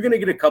out. You're going to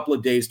get a couple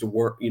of days to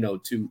work, you know,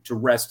 to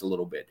rest a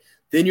little bit.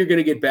 Then you're going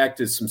to get back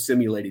to some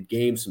simulated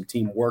games, some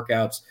team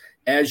workouts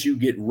as you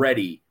get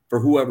ready for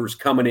whoever's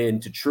coming in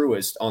to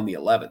Truist on the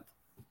 11th.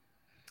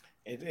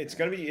 It's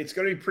going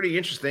to be pretty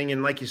interesting.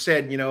 And like you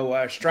said, you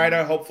know,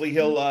 Strider, hopefully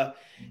he'll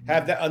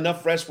have that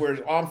enough rest where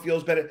his arm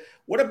feels better.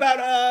 What about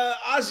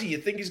Ozzy? You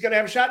think he's going to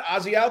have a shot?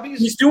 Ozzy Albies?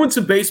 He's doing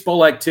some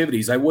baseball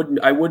activities. I would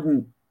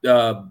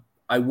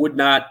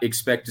not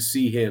expect to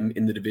see him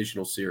in the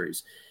divisional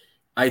series.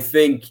 I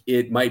think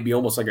it might be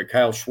almost like a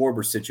Kyle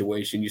Schwarber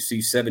situation. You see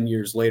 7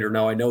 years later.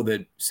 Now, I know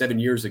that 7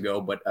 years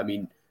ago, but I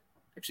mean,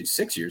 actually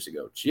 6 years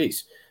ago.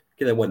 Jeez,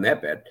 that wasn't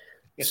that bad.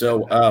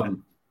 So,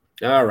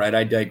 all right,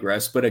 I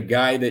digress. But a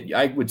guy that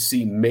I would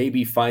see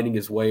maybe finding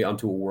his way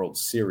onto a World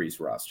Series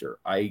roster.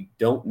 I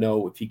don't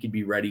know if he could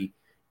be ready.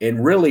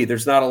 And really,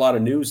 there's not a lot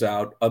of news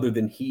out other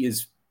than he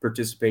is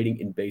participating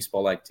in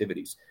baseball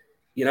activities.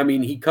 You know, I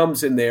mean, he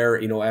comes in there,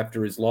 you know,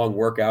 after his long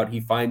workout, he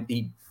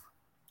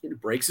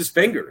breaks his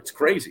finger. It's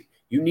crazy.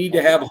 You need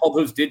to have all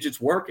those digits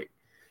working.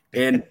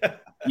 And,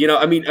 you know,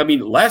 I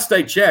mean, last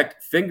I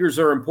checked, fingers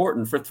are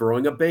important for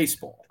throwing a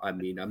baseball. I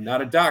mean, I'm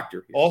not a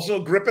doctor here.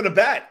 Also gripping a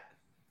bat.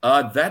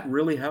 That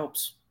really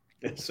helps.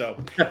 So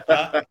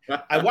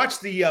I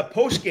watched the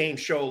post-game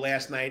show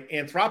last night,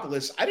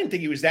 Anthopoulos. I didn't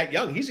think he was that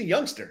young. He's a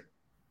youngster.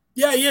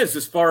 Yeah, he is.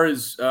 As far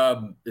as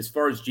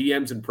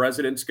GMs and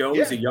presidents go,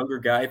 he's a younger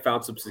guy,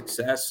 found some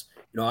success.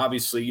 You know,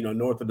 obviously, you know,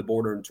 north of the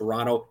border in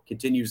Toronto,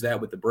 continues that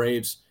with the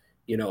Braves.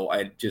 You know,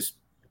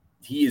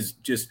 he is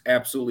just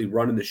absolutely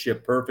running the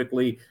ship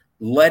perfectly,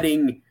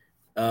 letting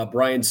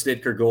Brian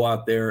Snitker go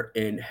out there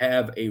and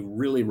have a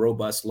really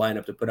robust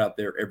lineup to put out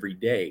there every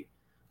day.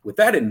 With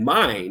that in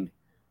mind,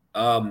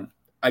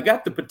 I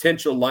got the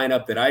potential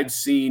lineup that I've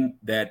seen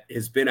that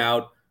has been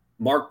out.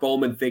 Mark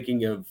Bowman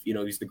thinking of, you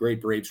know, he's the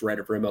great Braves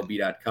writer for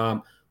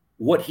MLB.com,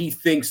 what he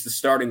thinks the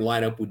starting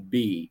lineup would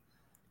be.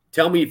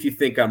 Tell me if you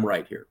think I'm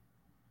right here.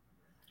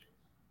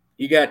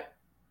 You got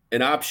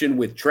an option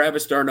with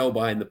Travis d'Arnaud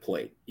behind the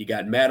plate. You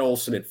got Matt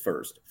Olson at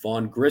first.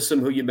 Vaughn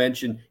Grissom, who you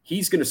mentioned,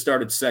 he's going to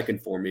start at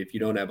second for me if you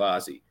don't have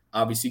Ozzy.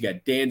 Obviously, you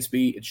got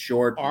Dansby at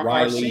short.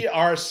 Riley.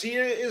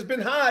 Arcia has been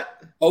hot.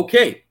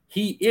 Okay,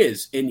 he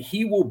is, and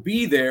he will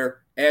be there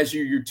as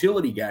your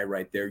utility guy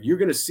right there. You're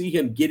going to see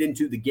him get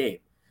into the game.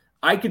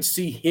 I could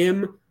see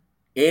him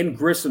and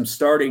Grissom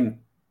starting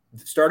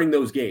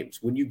those games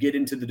when you get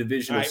into the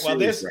divisional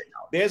series right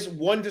now. There's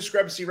one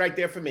discrepancy right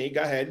there for me.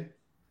 Go ahead.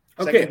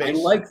 Okay, I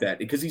like that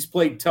because he's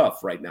played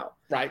tough right now.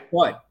 Right.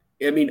 But,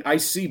 I mean, I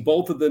see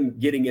both of them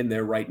getting in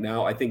there right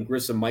now. I think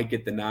Grissom might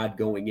get the nod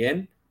going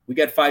in. We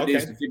got 5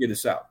 days to figure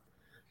this out.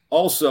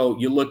 Also,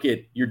 you look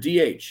at your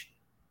DH.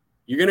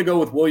 You're going to go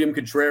with William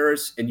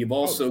Contreras, and you've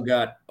also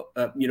got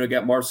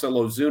Marcell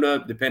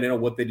Ozuna, depending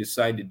on what they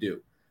decide to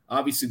do.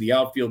 Obviously, the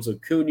outfield's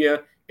Acuna,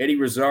 Eddie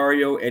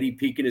Rosario, Eddie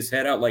peeking his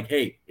head out like,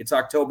 hey, it's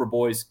October,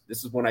 boys.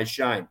 This is when I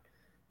shine.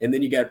 And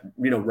then you got,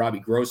 you know, Robbie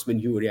Grossman,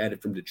 who had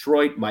added from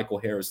Detroit, Michael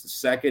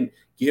Harris II,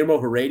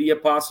 Guillermo Heredia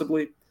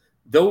possibly.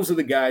 Those are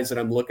the guys that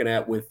I'm looking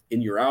at with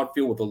in your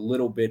outfield with a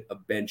little bit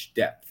of bench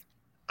depth.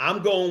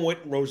 I'm going with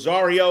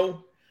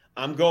Rosario.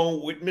 I'm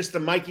going with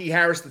Mr. Mikey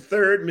Harris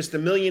III, Mr.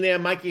 Millionaire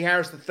Mikey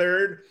Harris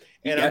III.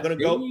 And I'm going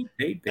to go.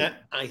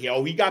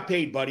 He got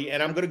paid, buddy.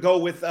 And I'm going to go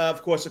with,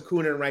 of course,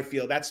 Acuna in right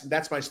field.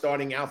 That's my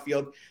starting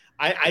outfield.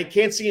 I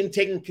can't see him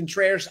taking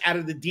Contreras out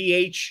of the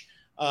DH.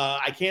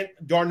 I can't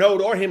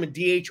d'Arnaud or him in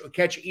DH or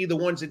catch either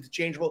one's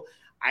interchangeable.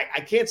 I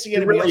can't see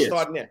anybody else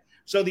starting there.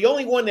 So the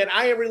only one that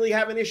I really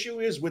have an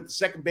issue is with the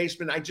second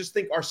baseman. I just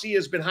think Arcia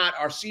has been hot.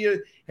 Arcia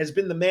has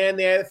been the man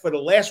there for the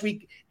last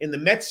week in the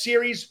Mets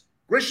series.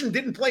 Grisham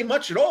didn't play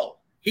much at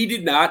all. He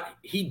did not.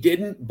 He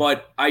didn't,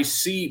 but I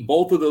see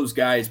both of those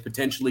guys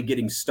potentially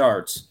getting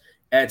starts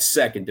at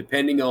second,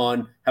 depending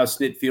on how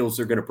Snit feels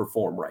they're going to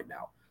perform right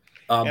now.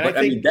 But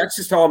I mean, that's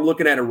just how I'm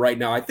looking at it right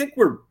now. I think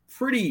we're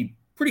pretty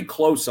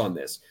close on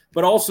this.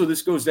 But also,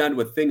 this goes down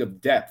to a thing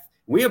of depth.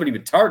 We haven't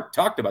even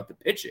talked about the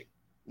pitching.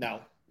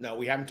 No,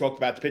 we haven't talked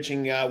about the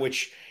pitching,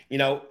 which, you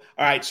know,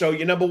 all right, so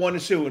your number one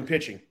is who in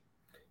pitching?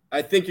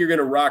 I think you're going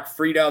to rock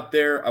Fried out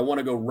there. I want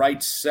to go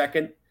right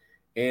second.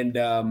 And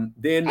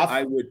then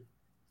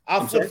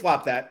I'll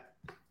flip-flop that.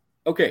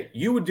 Okay,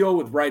 you would go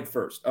with right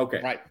first.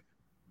 Okay. Right.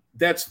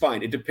 That's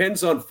fine. It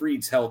depends on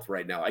Fried's health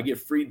right now. I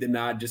give Fried the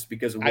nod just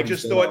because of what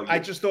I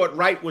just thought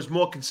Wright was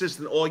more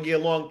consistent all year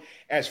long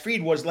as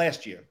Fried was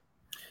last year.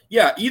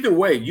 Yeah, either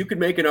way, you could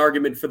make an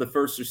argument for the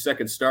first or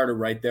second starter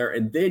right there.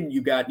 And then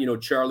you got,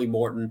 Charlie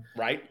Morton.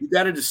 Right. You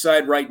got to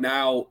decide right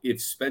now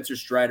if Spencer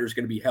Strider is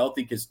going to be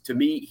healthy, because to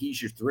me,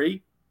 he's your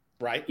 3.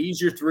 Right. He's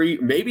your 3,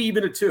 maybe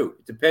even a 2.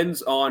 It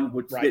depends on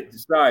what it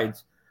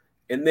decides.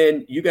 And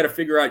then you got to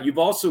figure out, you've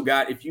also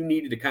got, if you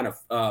needed to kind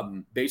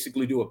of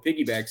basically do a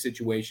piggyback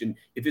situation,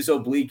 if his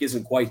oblique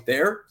isn't quite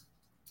there,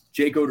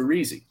 Jake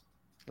Odorizzi.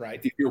 Right.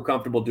 If you feel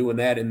comfortable doing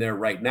that in there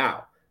right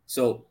now.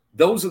 So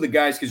those are the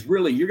guys, because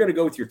really you're going to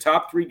go with your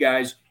top 3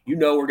 guys we're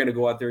going to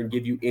go out there and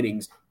give you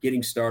innings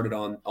getting started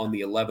on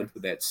the 11th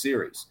with that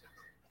series.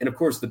 And, of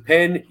course, the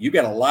pen, you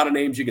got a lot of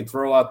names you can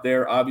throw out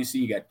there. Obviously,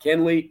 you got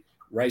Kenley,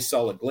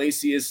 Raisel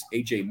Iglesias,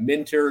 A.J.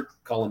 Minter,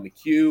 Colin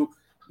McHugh.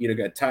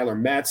 Got Tyler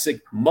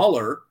Matzik,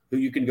 Muller, who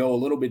you can go a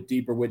little bit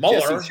deeper with,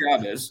 Jesse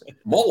Chavez,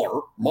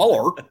 Muller.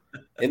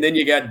 And then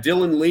you got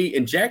Dylan Lee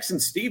and Jackson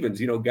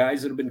Stevens,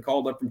 guys that have been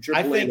called up from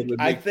AAA.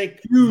 I think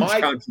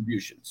huge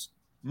contributions.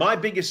 My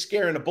biggest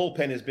scare in the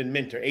bullpen has been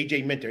Minter,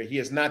 AJ Minter. He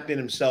has not been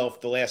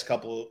himself the last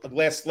couple of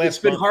last. It's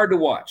been hard to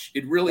watch.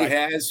 It really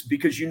has,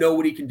 because you know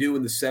what he can do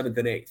in the 7th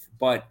and 8th.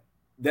 But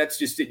that's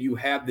just it. You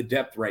have the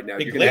depth right now.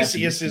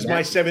 Iglesias is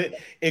my 7th.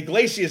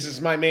 Iglesias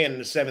is my man in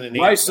the 7th and 8th.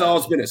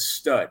 Raisel's been a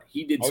stud.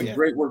 He did some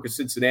great work with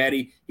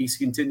Cincinnati. He's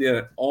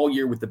continued all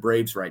year with the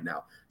Braves right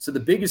now. So the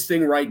biggest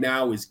thing right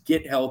now is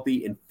get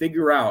healthy and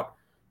figure out,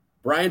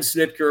 Brian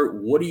Snitker,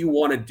 what do you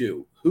want to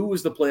do? Who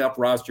is the playoff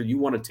roster you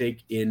want to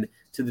take in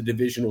to the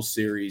divisional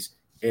series?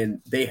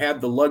 And they have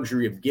the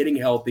luxury of getting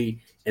healthy,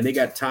 and they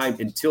got time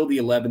until the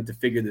 11th to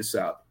figure this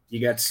out.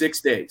 You got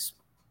 6 days.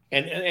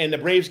 And the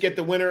Braves get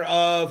the winner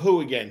of who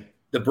again?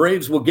 The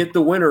Braves will get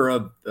the winner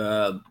of,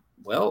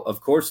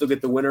 of course, they'll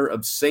get the winner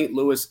of St.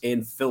 Louis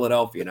and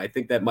Philadelphia. And I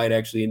think that might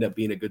actually end up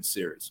being a good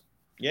series.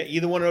 Yeah,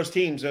 either one of those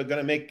teams are going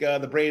to make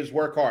the Braves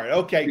work hard.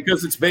 Okay.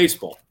 Because it's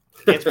baseball.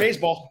 It's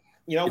baseball.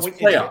 It's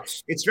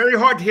playoffs. It's very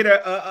hard to hit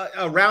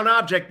a round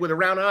object with a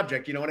round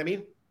object. You know what I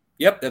mean?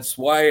 Yep. That's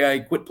why I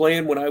quit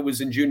playing when I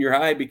was in junior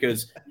high,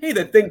 because, hey,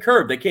 that thing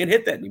curved. I can't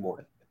hit that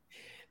anymore.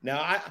 No,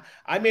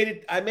 I made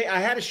it. I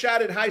had a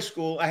shot at high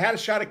school. I had a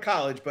shot at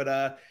college,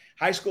 but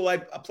high school I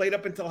played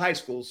up until high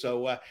school.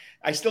 So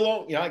I still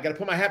own. I got to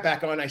put my hat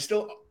back on. I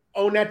still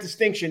own that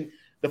distinction.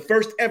 The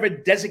first ever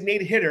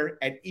designated hitter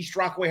at East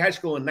Rockaway High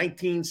School in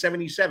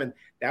 1977.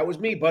 That was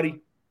me, buddy.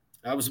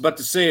 I was about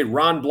to say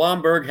Ron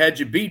Blomberg had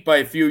you beat by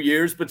a few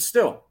years, but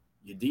still,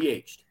 you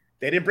DH'd.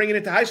 They didn't bring it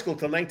into high school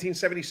until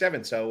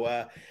 1977.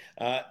 So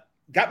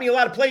got me a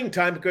lot of playing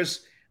time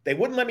because they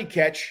wouldn't let me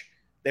catch.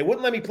 They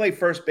wouldn't let me play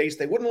first base.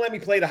 They wouldn't let me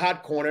play the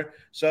hot corner.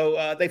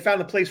 So they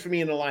found a place for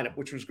me in the lineup,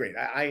 which was great.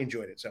 I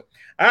enjoyed it. So,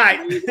 all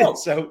right.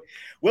 So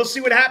we'll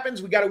see what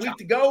happens. We got a week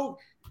to go.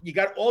 You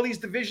got all these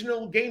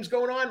divisional games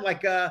going on.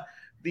 Like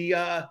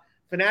the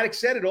Fanatic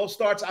said, it all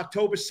starts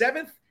October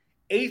 7th,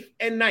 8th,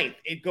 and 9th.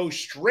 It goes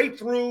straight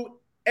through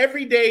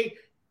every day.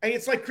 And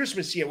it's like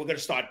Christmas here. We're going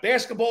to start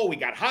basketball. We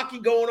got hockey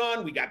going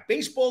on. We got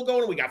baseball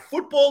going on. We got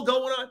football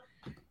going on.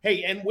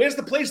 Hey, and where's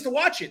the place to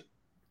watch it?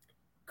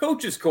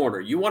 Coach's Corner.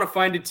 You want to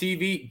find a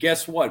TV?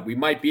 Guess what? We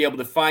might be able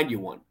to find you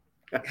one.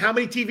 How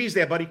many TVs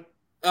there, buddy?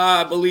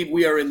 I believe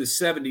we are in the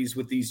 70s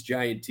with these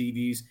giant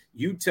TVs.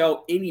 You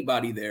tell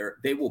anybody there,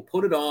 they will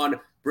put it on,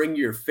 bring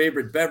your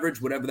favorite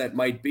beverage, whatever that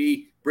might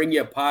be, bring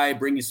you a pie,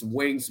 bring you some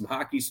wings, some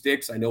hockey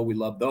sticks. I know we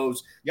love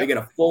those. Yep. They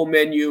got a full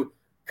menu,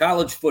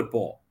 college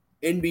football,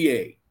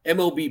 NBA,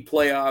 MLB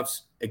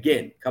playoffs.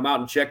 Again, come out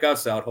and check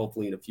us out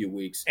hopefully in a few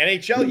weeks.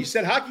 NHL, you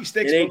said hockey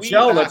sticks.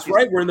 NHL, that's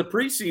right. We're in the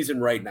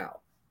preseason right now.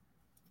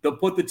 They'll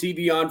put the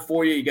TV on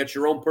for you. You got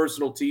your own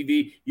personal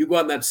TV. You go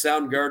out in that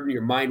sound garden,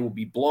 your mind will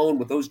be blown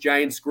with those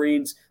giant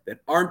screens that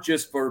aren't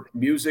just for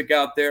music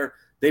out there.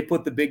 They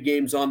put the big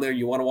games on there.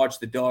 You want to watch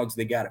the dogs,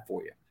 they got it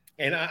for you.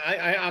 And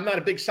I'm not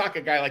a big soccer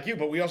guy like you,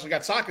 but we also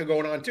got soccer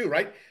going on too,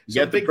 right? You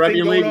got the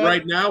Premier League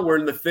right now. We're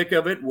in the thick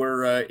of it.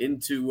 We're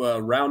into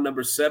round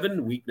number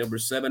 7, week number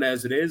 7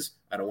 as it is.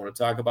 I don't want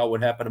to talk about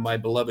what happened to my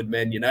beloved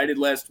Man United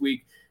last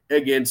week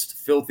against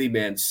filthy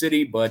Man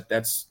City, but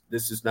this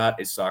is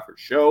not a soccer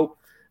show.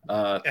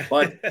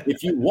 But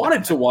if you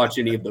wanted to watch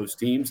any of those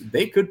teams,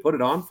 they could put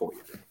it on for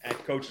you. At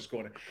Coach's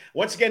Corner.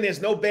 Once again,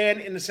 there's no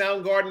band in the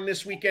Sound Garden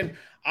this weekend.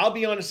 I'll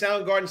be on the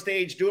Sound Garden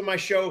stage doing my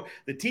show.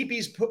 The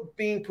TP's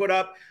being put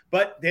up,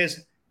 but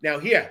now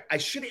here, I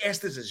should have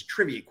asked this as a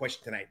trivia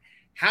question tonight.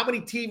 How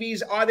many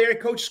TVs are there at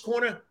Coach's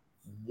Corner?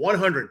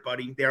 100,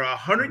 buddy. There are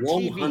 100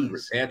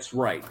 TVs. That's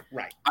right.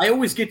 Right. I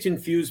always get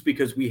confused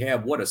because we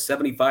have, a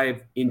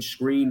 75-inch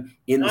screen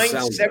in the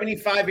sound.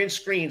 75-inch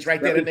screens right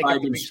there.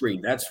 75-inch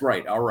screen. That's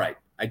right. All right.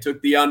 I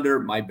took the under.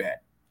 My bad.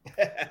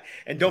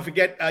 And don't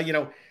forget,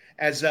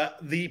 as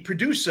the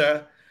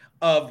producer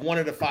of one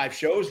of the 5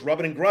 shows,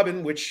 Rubbin' and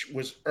Grubbin', which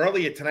was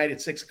earlier tonight at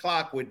 6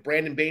 o'clock with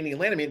Brandon Bainey and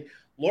Lanneman,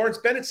 Lawrence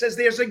Bennett says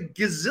there's a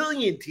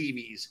gazillion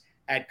TVs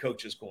at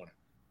Coach's Corner.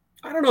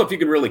 I don't know if you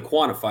can really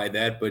quantify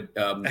that, but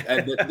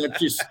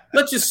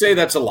let's just say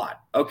that's a lot.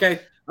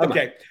 Okay.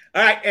 Okay.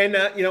 All right. And,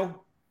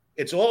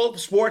 it's all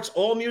sports,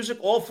 all music,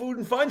 all food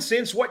and fun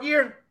since what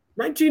year?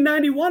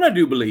 1991, I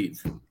do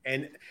believe.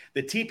 And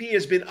the TP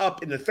has been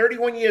up in the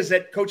 31 years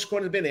that Coach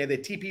Squad has been there. The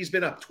TP has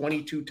been up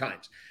 22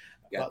 times.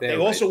 They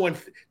also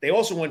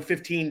won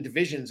 15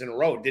 divisions in a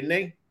row, didn't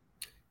they?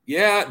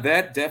 Yeah,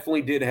 that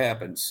definitely did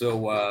happen.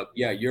 So,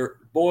 your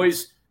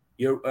boys,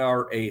 you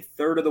are a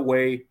third of the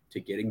way to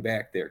getting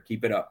back there.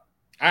 Keep it up.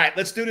 All right,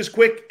 let's do this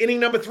quick. Inning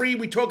number 3,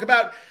 we talk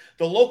about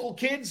the local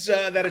kids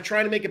that are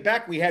trying to make it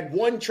back. We had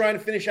one trying to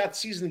finish out the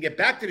season and get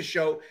back to the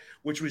show,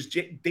 which was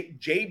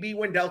J.B.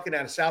 Wendelkin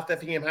out of South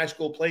Effingham High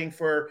School playing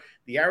for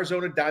the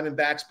Arizona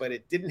Diamondbacks, but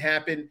it didn't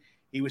happen.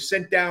 He was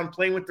sent down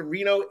playing with the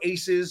Reno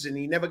Aces, and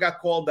he never got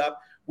called up.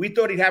 We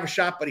thought he'd have a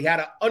shot, but he had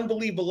an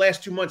unbelievable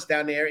last 2 months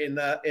down there in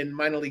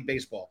minor league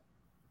baseball.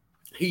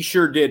 He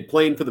sure did,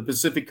 playing for the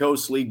Pacific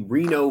Coast League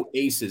Reno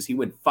Aces. He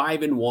went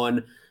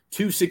 5-1,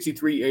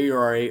 2.63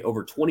 ERA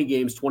over 20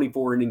 games,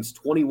 24 innings,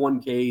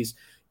 21 Ks,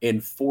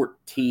 and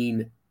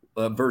 14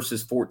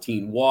 versus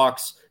 14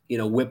 walks.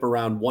 Whip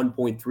around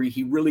 1.3.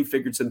 He really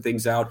figured some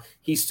things out.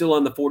 He's still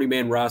on the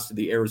 40-man roster of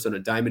the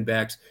Arizona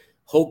Diamondbacks.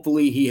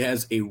 Hopefully he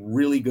has a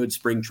really good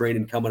spring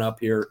training coming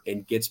up here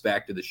and gets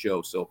back to the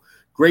show. So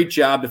great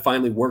job to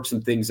finally work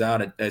some things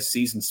out at a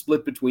season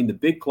split between the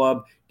big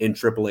club and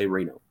AAA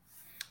Reno.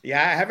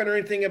 Yeah, I haven't heard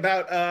anything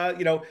about,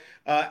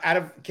 out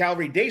of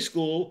Calvary Day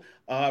School,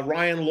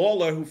 Ryan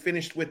Lawler, who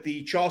finished with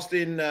the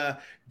Charleston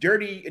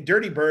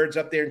Dirty Birds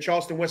up there in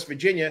Charleston, West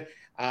Virginia.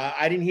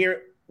 I didn't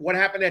hear what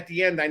happened at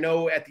the end. I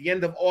know at the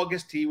end of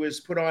August, he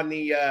was put on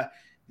the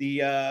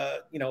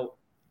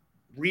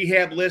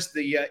rehab list,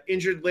 the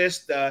injured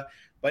list,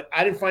 but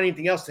I didn't find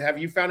anything else. Have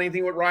you found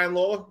anything with Ryan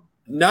Lawler?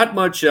 Not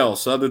much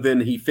else other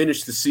than he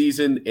finished the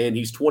season and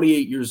he's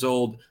 28 years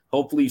old.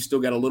 Hopefully he's still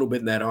got a little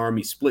bit in that arm.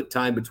 He split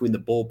time between the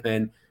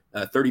bullpen,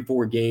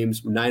 34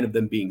 games, 9 of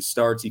them being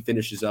starts. He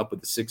finishes up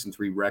with a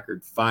 6-3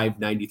 record,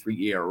 5.93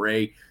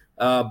 ERA.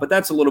 But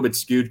that's a little bit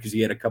skewed because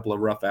he had a couple of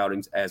rough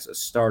outings as a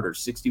starter.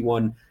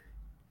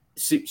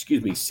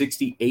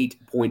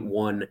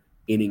 68.1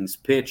 innings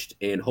pitched,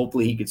 and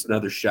hopefully he gets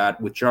another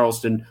shot with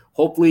Charleston.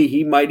 Hopefully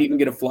he might even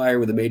get a flyer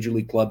with a major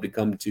league club to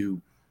come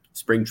to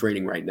spring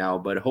training right now,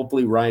 but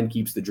hopefully Ryan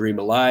keeps the dream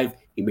alive.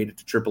 He made it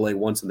to AAA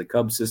once in the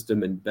Cubs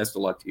system, and best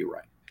of luck to you,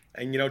 Ryan.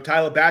 And,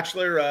 Tyler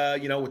Batchelor,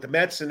 with the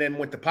Mets and then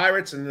with the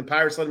Pirates, and the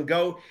Pirates let him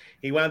go.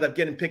 He wound up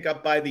getting picked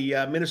up by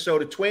the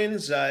Minnesota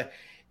Twins.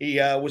 He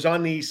was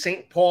on the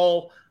St.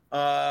 Paul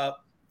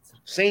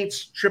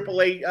Saints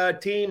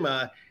AAA team.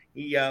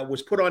 He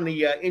was put on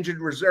the injured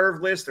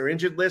reserve list or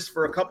injured list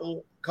for a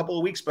couple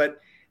of weeks, but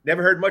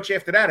never heard much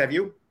after that. Have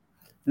you?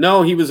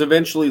 No, he was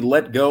eventually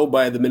let go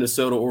by the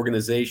Minnesota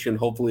organization.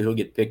 Hopefully he'll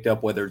get picked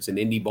up, whether it's an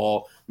indie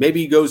ball. Maybe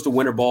he goes to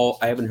winter ball.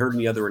 I haven't heard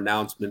any other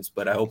announcements,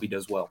 but I hope he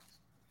does well.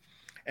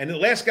 And the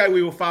last guy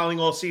we were following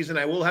all season,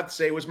 I will have to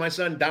say, was my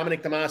son,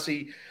 Dominic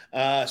Damasi.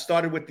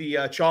 Started with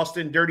the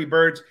Charleston Dirty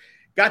Birds.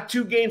 Got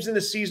 2 games in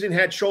the season,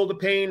 had shoulder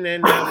pain,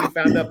 and we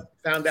found out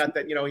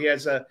that, he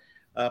has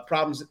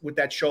problems with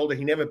that shoulder.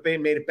 He never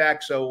made it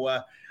back.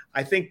 So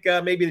I think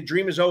maybe the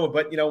dream is over.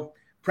 But,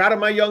 proud of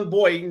my young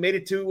boy. He made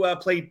it to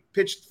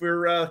pitched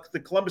for the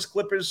Columbus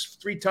Clippers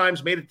 3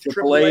 times, made it to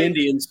AAA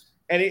Indians.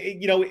 And,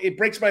 it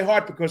breaks my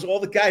heart because all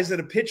the guys that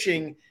are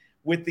pitching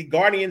with the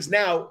Guardians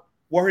now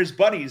were his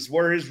buddies,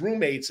 were his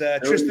roommates.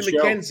 Tristan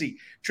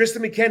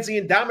McKenzie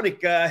and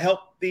Dominic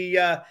helped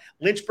the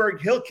Lynchburg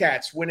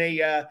Hillcats win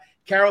a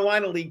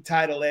Carolina League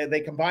title.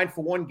 They combined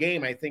for 1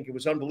 game. I think it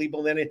was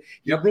unbelievable. And then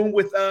he roomed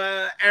with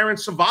Aaron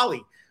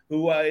Savali,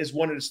 who is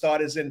one of the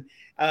starters. And,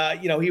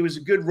 he was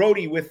a good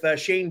roadie with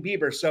Shane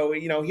Bieber. So,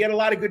 he had a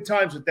lot of good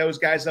times with those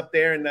guys up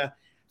there and a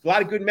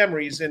lot of good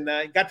memories. And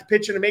got to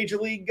pitch in a major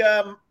league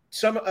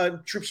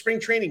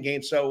spring training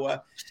game. So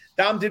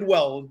Dom did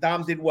well,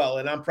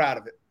 and I'm proud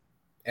of it.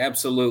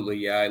 Absolutely.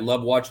 Yeah, I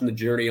love watching the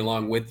journey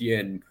along with you.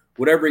 And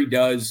whatever he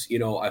does,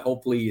 I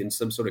hopefully in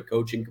some sort of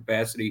coaching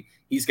capacity,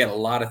 he's got a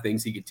lot of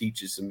things he could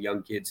teach some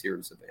young kids here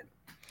in Savannah.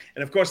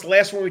 And, of course, the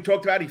last one we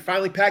talked about, he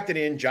finally packed it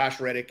in, Josh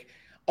Reddick.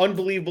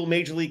 Unbelievable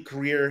major league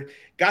career.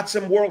 Got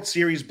some World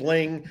Series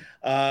bling.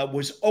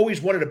 Was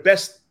always one of the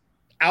best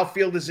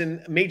outfielders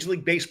in Major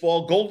League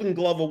Baseball. Golden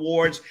Glove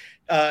Awards.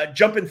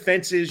 Jumping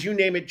fences, you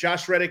name it.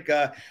 Josh Reddick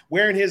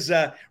wearing his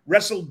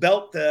wrestle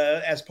belt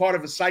as part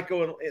of a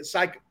psycho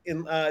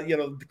in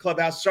the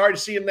clubhouse. Sorry to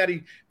see him that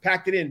he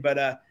packed it in,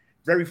 but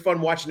very fun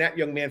watching that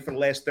young man for the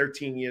last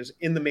 13 years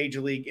in the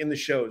major league, in the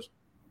shows.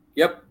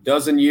 Yep,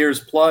 dozen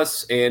years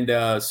plus,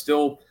 and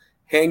still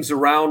hangs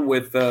around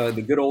with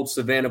the good old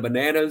Savannah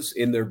Bananas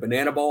in their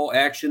banana ball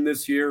action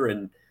this year,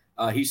 and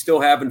he's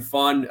still having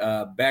fun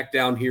back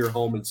down here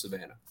home in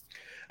Savannah.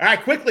 All right,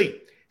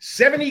 quickly.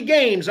 70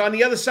 games on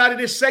the other side of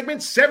this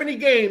segment, 70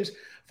 games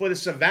for the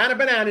Savannah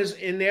Bananas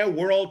in their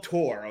world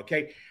tour,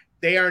 okay?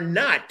 They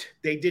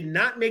did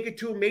not make it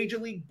to a major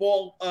league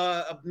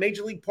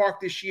park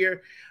this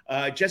year.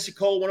 Jesse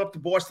Cole went up to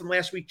Boston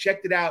last week,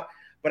 checked it out.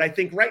 But I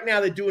think right now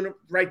they're doing the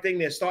right thing.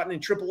 They're starting in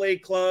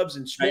AAA clubs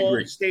and small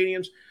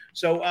stadiums.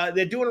 So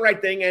they're doing the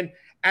right thing. And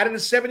out of the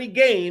 70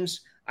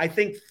 games, I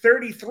think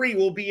 33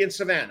 will be in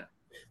Savannah.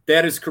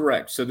 That is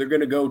correct. So they're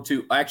going to go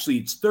to, actually,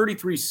 it's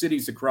 33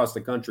 cities across the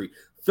country.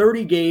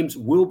 30 games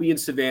will be in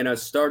Savannah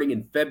starting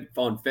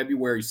on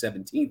February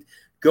 17th.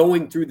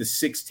 Going through the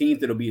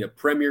 16th, it'll be a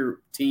premier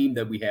team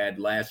that we had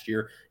last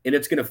year. And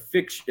it's going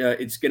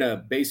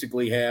to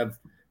basically have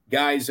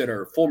guys that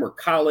are former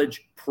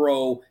college,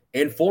 pro,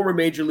 and former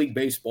Major League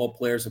Baseball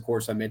players. Of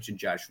course, I mentioned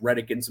Josh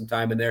Reddick in some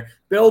time in there.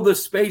 Bill the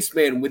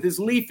Spaceman with his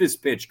Leafus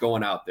pitch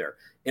going out there.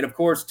 And, of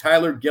course,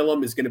 Tyler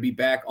Gillum is going to be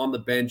back on the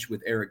bench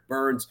with Eric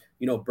Burns.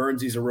 You know,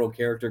 Burnsy's a real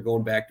character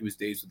going back to his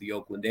days with the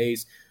Oakland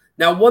A's.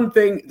 Now, one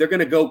thing, they're going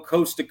to go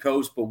coast to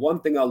coast, but one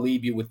thing I'll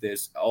leave you with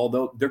this,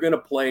 although they're going to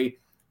play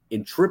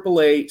in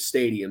AAA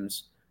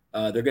stadiums,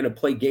 they're going to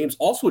play games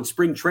also at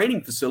spring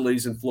training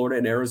facilities in Florida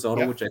and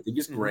Arizona, which I think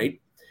is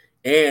great.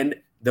 And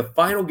the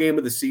final game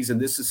of the season,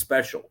 this is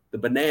special. The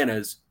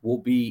Bananas will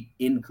be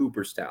in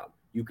Cooperstown.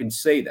 You can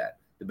say that.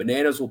 The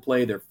Bananas will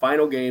play their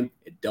final game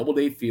at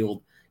Doubleday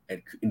Field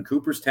in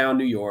Cooperstown,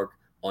 New York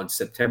on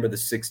September the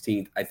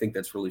 16th. I think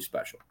that's really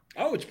special.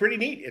 Oh, it's pretty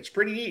neat. It's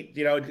pretty neat.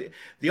 You know,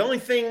 the only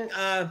thing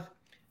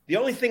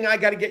I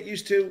got to get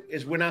used to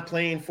is we're not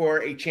playing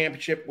for a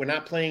championship. We're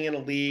not playing in a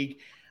league.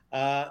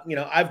 You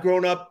know, I've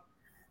grown up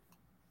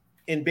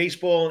in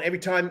baseball, and every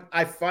time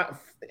I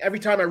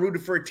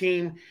rooted for a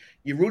team,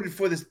 you rooted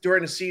for this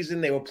during the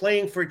season. They were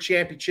playing for a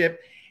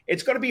championship.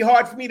 It's going to be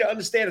hard for me to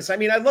understand this. I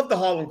mean, I love the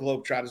Harlem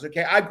Globetrotters,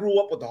 okay? I grew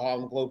up with the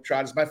Harlem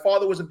Globetrotters. My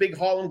father was a big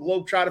Harlem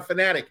Globetrotter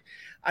fanatic.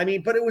 I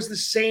mean, but it was the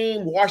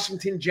same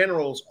Washington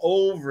Generals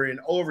over and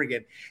over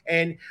again.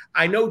 And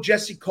I know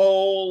Jesse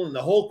Cole and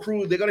the whole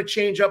crew, they're going to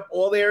change up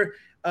all their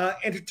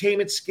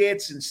entertainment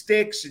skits and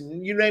sticks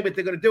and you name it,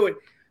 they're going to do it.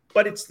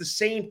 But it's the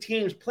same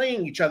teams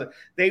playing each other.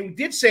 They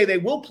did say they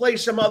will play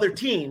some other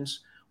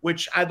teams,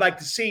 which I'd like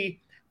to see.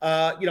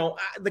 You know,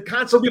 the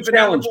concept of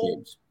challenge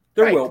games.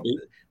 There will be.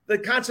 The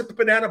concept of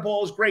Banana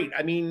Ball is great.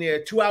 I mean,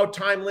 2-hour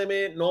time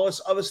limit and all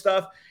this other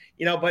stuff,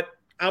 you know, but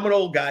I'm an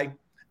old guy.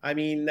 I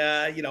mean,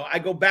 you know, I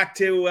go back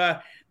to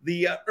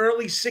the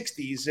early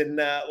 60s. And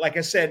like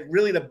I said,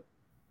 really the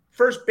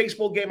first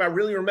baseball game I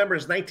really remember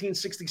is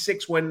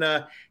 1966 when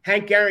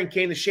Hank Aaron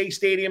came to Shea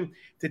Stadium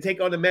to take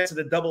on the Mets at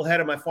a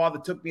doubleheader. My father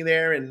took me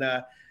there.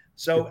 And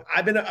so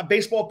I've been a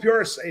baseball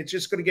purist. It's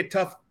just going to get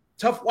tough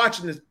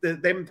watching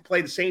them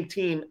play the same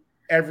team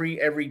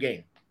every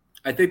game.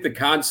 I think the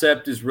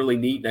concept is really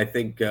neat, and I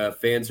think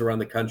fans around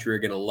the country are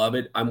going to love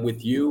it. I'm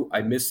with you.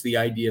 I miss the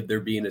idea of there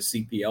being a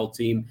CPL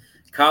team.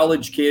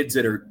 College kids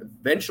that are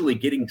eventually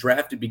getting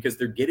drafted because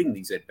they're getting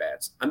these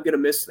at-bats. I'm going to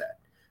miss that.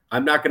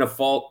 I'm not going to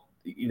fault,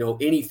 you know,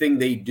 anything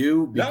they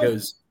do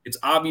because it's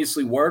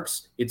obviously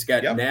works. It's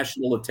got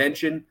national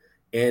attention,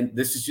 and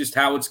this is just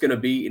how it's going to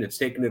be, and it's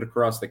taking it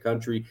across the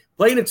country.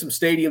 Playing in some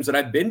stadiums that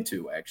I've been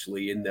to,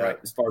 actually, in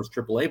as far as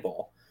AAA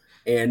ball.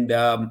 And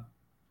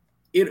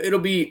it'll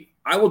be –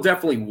 I will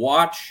definitely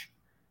watch.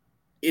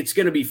 It's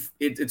going to be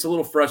it's a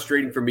little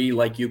frustrating for me,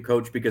 like you,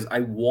 Coach, because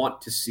I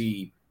want to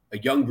see a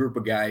young group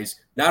of guys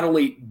not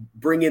only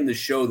bring in the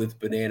show that the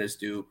Bananas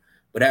do,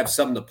 but have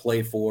something to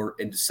play for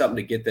and something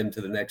to get them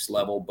to the next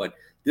level. But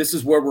this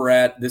is where we're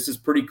at. This is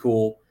pretty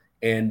cool.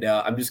 And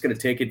I'm just going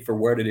to take it for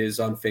what it is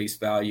on face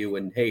value.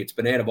 And, hey, it's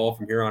Banana Ball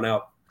from here on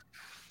out.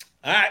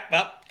 All right,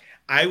 well,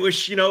 I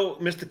wish, you know,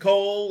 Mr.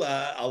 Cole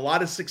a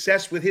lot of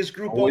success with his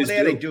group Always over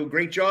there. do. They do a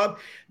great job.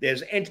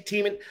 There's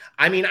entertainment.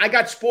 I mean, I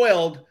got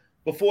spoiled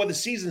before the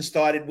season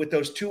started with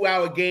those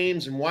 2-hour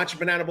games and watching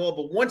Banana Ball.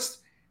 But once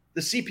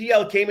the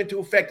CPL came into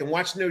effect and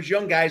watching those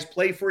young guys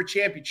play for a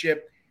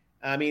championship,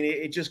 I mean,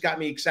 it just got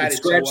me excited.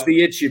 Scratch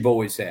the itch you've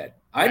always had.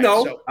 I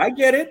know. So, I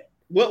get it.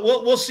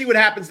 We'll see what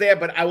happens there,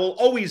 but I will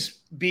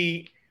always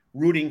be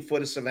rooting for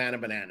the Savannah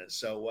Bananas.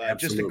 So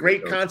just a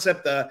great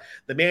concept. The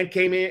man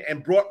came in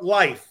and brought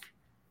life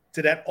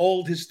to that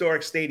old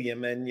historic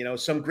stadium. And, you know,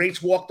 some greats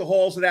walk the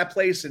halls of that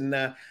place and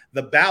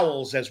the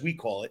bowels, as we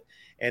call it.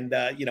 And,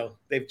 you know,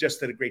 they've just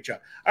did a great job.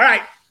 All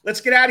right,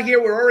 let's get out of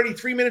here. We're already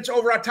 3 minutes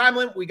over our time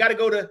limit. We got to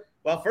go to,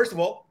 well, first of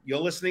all, you're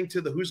listening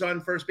to the Who's on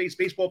First Base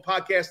Baseball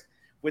podcast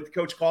with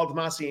Coach Carl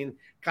DeMasi and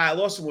Kyle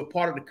Lawson. We're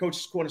part of the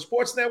Coach's Corner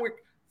Sports Network,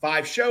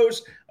 5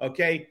 shows.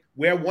 Okay.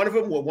 We're one of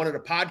them. We're one of the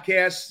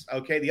podcasts.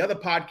 Okay. The other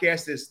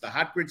podcast is the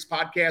Hot Grids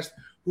podcast,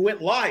 who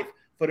went live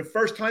for the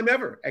first time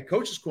ever at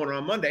Coach's Corner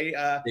on Monday.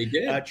 They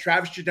did.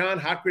 Travis Jadon,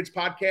 Hot Grids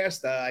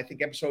podcast, I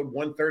think episode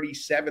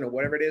 137 or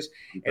whatever it is.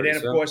 And then,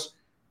 of course,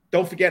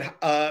 don't forget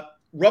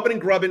Rubbin'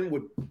 and Grubbin'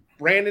 with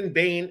Brandon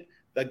Bain.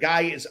 The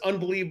guy is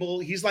unbelievable.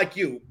 He's like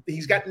you.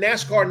 He's got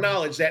NASCAR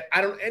knowledge that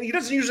and he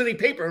doesn't use any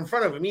paper in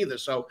front of him either.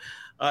 So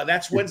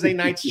that's Wednesday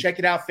nights. Check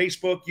it out,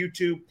 Facebook,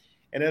 YouTube.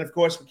 And then, of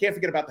course, we can't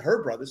forget about the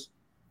Herb Brothers.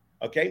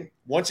 Okay.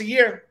 Once a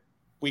year,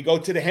 we go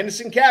to the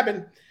Henderson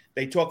Cabin.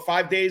 They talk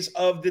 5 days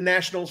of the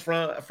Nationals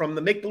from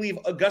the Make-Believe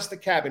Augusta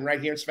Cabin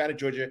right here in Savannah,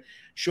 Georgia.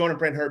 Sean and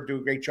Brent Herb do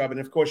a great job. And,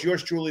 of course,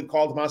 yours truly,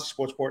 Carl DeMasi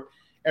Sports Report,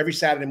 every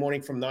Saturday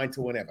morning from 9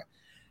 to whenever.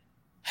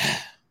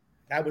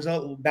 That was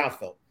a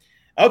mouthful.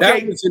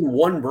 Okay. That was in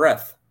one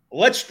breath.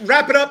 Let's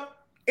wrap it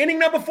up. Inning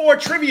number 4,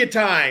 trivia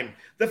time.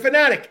 The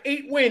Fanatic,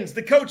 8 wins.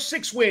 The Coach,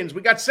 6 wins.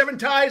 We got 7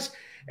 ties.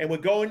 and we're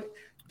going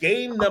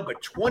game number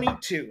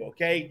 22,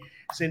 okay?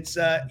 Since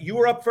you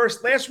were up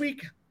first last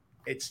week,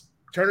 it's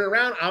turning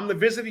around. I'm the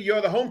visitor.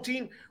 You're the home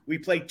team. We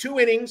play 2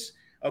 innings,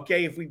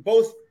 okay? If we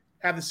both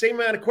have the same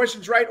amount of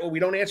questions right or we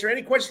don't answer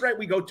any questions right,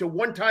 we go to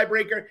 1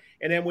 tiebreaker,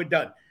 and then we're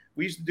done.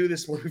 We used to do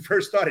this when we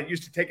first started. It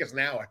used to take us an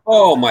hour.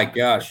 Oh, my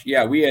gosh.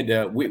 Yeah, we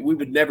had we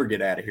would never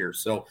get out of here.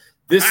 So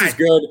this is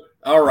good.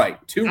 All right,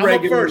 2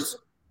 regulars. First.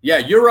 Yeah,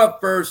 you're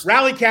up first.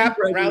 Rally cap.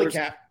 Rally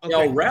cap. Okay.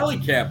 Oh, rally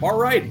cap. All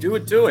right, do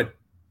it to it.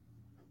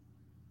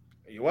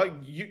 Well,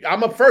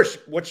 I'm up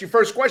first. What's your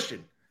first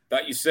question?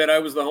 Thought you said I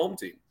was the home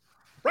team.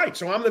 Right,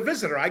 so I'm the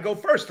visitor. I go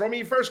first. Throw me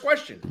your first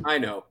question. I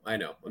know.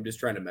 I'm just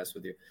trying to mess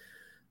with you.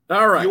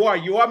 All right.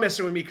 You are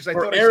messing with me because I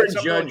thought Aaron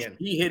Judge,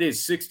 he hit his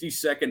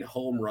 62nd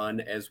home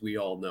run, as we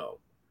all know.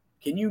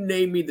 Can you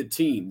name me the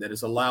team that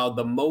has allowed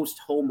the most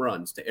home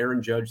runs to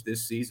Aaron Judge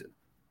this season?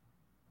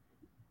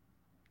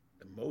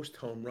 The most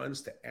home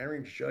runs to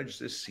Aaron Judge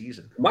this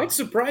season. Might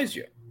surprise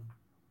you.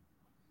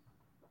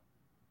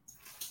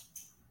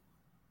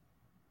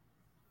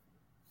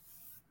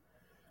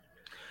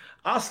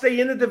 I'll stay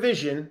in the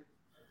division,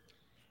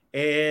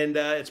 and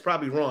it's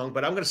probably wrong,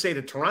 but I'm going to say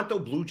the Toronto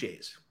Blue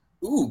Jays.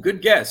 Ooh,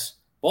 good guess.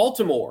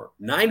 Baltimore,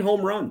 9 home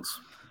runs.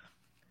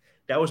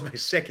 That was my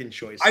second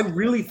choice. I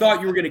really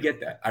thought you were going to get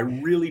that. I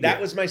really did.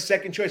 That was my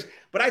second choice.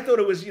 But I thought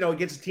it was,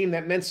 against a team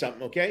that meant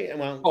something, okay? And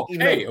well,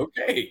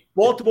 okay.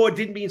 Baltimore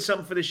did mean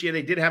something for this year.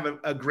 They did have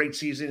a great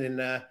season, and,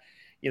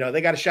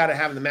 they got a shot at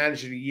having the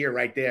manager of the year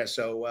right there.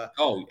 So,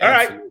 all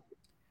right.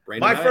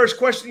 My first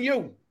question to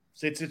you,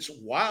 since it's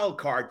wild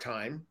card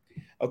time,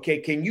 okay,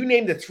 can you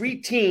name the 3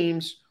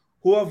 teams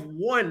who have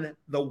won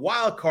the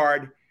wild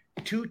card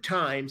 2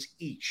 times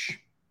each?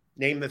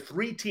 Name the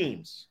 3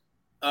 teams.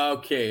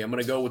 Okay, I'm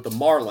going to go with the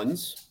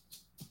Marlins.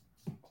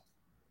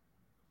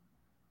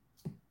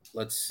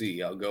 Let's see.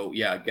 Got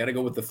to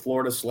go with the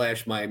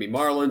Florida/Miami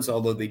Marlins,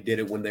 although they did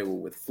it when they were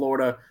with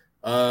Florida.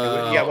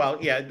 I'll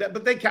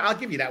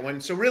give you that one.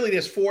 So really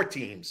there's 4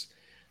 teams.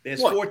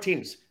 There's 4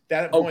 teams.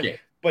 Okay.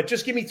 But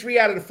just give me 3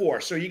 out of the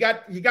 4. So you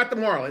got the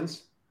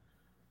Marlins.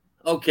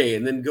 Okay,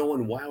 and then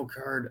going wild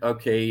card.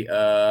 Okay,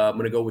 I'm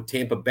going to go with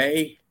Tampa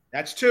Bay.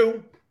 That's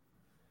 2.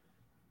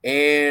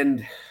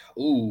 And,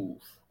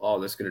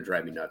 that's going to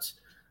drive me nuts.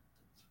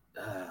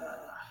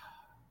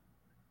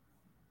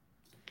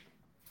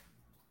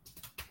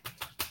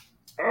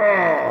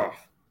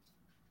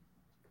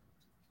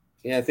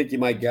 Yeah, I think you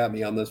might got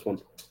me on this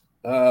one.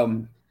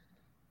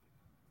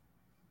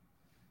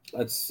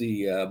 Let's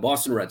see.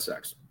 Boston Red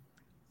Sox.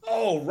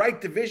 Oh, right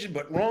division,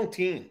 but wrong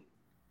team.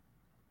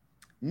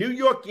 New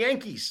York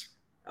Yankees.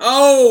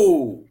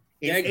 Oh,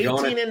 in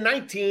 18 and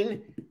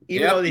 19.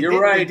 Even though you're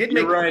right.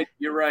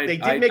 You're right. They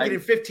did make it in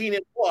 15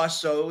 and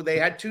lost, so they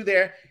had 2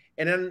 there.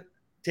 And then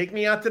take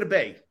me out to the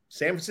Bay,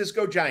 San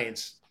Francisco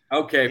Giants.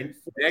 Okay.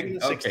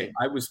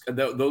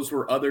 Those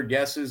were other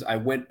guesses. I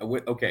went.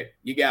 Okay,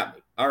 you got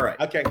me. All right.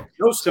 Okay.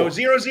 So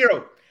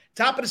 0-0.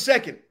 Top of the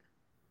second.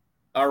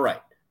 All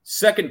right.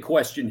 Second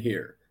question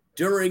here.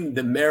 During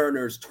the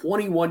Mariners'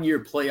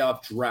 21-year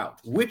playoff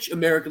drought, which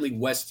American League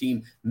West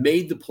team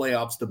made the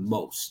playoffs the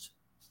most?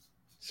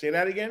 Say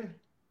that again.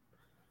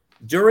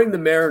 During the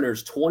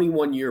Mariners'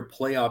 21-year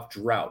playoff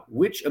drought,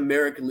 which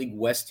American League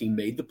West team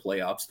made the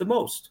playoffs the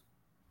most?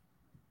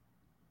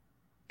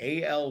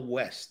 AL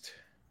West.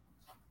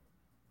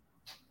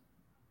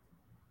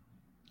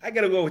 I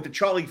got to go with the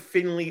Charlie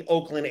Finley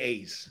Oakland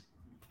A's.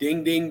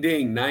 Ding, ding,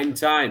 ding. 9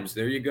 times.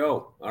 There you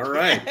go. All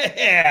right.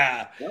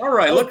 Yeah. All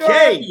right. Look how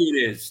happy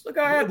it is. Look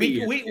how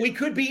happy we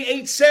could be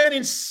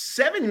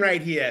 8-7-7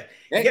 right here.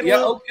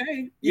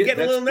 Okay. You're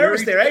getting a little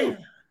nervous there, eh?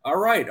 All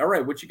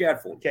right. What you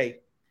got for me? Okay.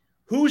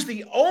 Who's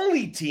the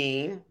only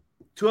team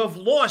to have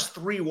lost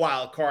 3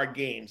 wild card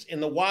games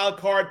in the wild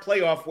card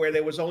playoff where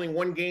there was only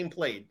 1 game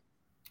played?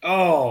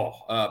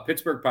 Oh,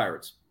 Pittsburgh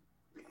Pirates.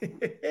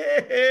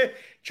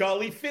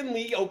 Charlie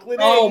Finley, Oakland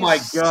Oh, A's. my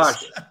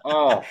gosh.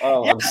 Oh,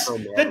 yes, I'm so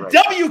mad.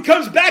 The W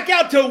comes back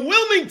out to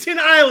Wilmington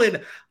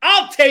Island.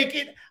 I'll take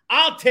it.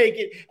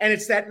 And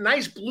it's that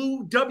nice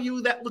blue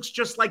W that looks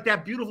just like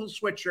that beautiful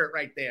sweatshirt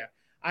right there.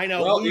 I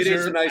know. Well, it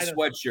is a nice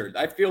sweatshirt.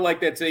 I feel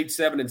like that's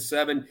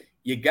 8-7-7.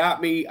 You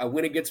got me. I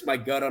went against my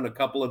gut on a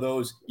couple of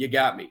those. You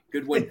got me.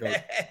 Good win, Coach.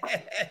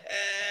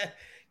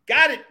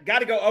 Got it. Got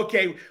to go.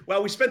 Okay.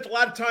 Well, we spent a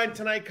lot of time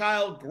tonight,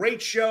 Kyle.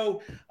 Great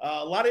show.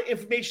 A lot of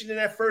information in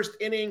that first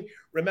inning.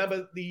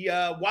 Remember, the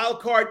wild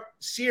card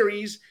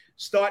series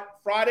start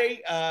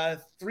Friday.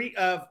 3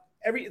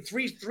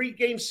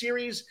 game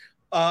series.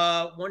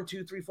 1,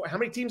 2, 3, 4. How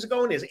many teams are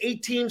going? There's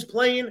 8 teams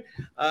playing.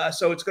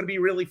 So it's going to be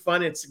really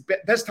fun. It's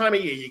best time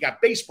of year. You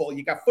got baseball.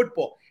 You got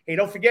football. Hey,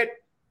 don't forget,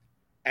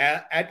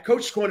 at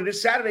Coach's Corner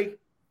this Saturday,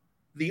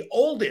 the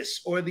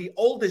oldest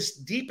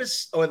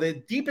deepest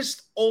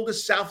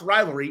oldest South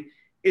rivalry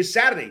is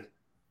Saturday.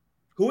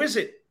 Who is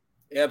it?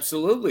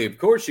 Absolutely. Of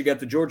course, you got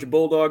the Georgia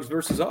Bulldogs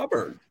versus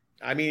Auburn.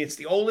 I mean, it's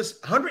the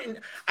oldest.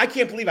 I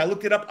can't believe I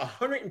looked it up.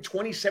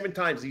 127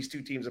 times these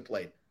 2 teams have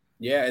played.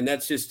 Yeah, and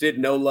that's just it.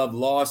 No love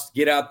lost.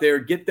 Get out there.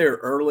 Get there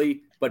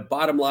early. But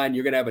bottom line,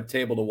 you're going to have a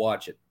table to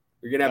watch it.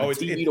 You're going to have a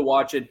TV to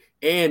watch it.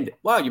 And,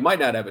 well, you might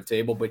not have a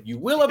table, but you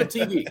will have a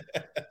TV.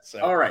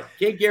 All right.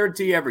 Can't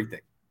guarantee everything.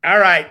 All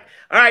right.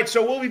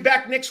 So we'll be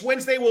back next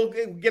Wednesday. We'll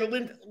get a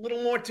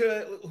little more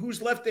to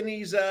who's left in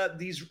these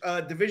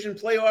division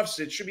playoffs.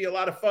 It should be a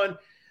lot of fun.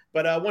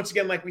 But once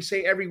again, like we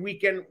say every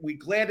weekend, we're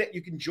glad that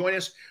you can join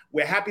us.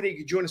 We're happy that you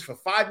can join us for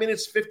 5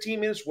 minutes, 15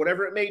 minutes,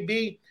 whatever it may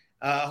be.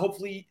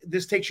 Hopefully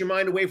this takes your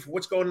mind away from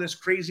what's going on in this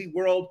crazy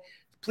world.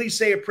 Please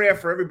say a prayer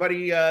for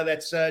everybody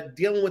that's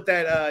dealing with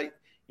that,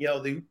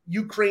 the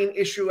Ukraine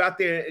issue out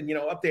there, and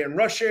up there in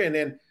Russia, and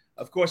then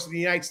of course in the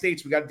United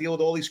States, we got to deal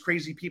with all these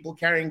crazy people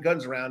carrying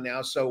guns around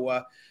now.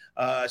 So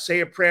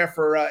say a prayer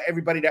for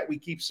everybody that we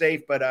keep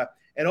safe. But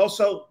and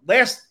also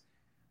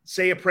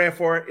say a prayer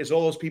for it is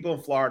all those people in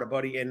Florida,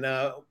 buddy, and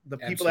the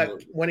people that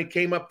when it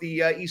came up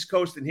the East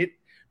Coast and hit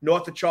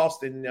north of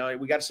Charleston,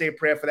 we got to say a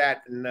prayer for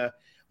that. And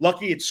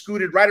lucky it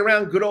scooted right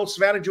around good old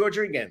Savannah,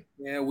 Georgia again.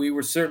 Yeah, we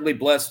were certainly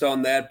blessed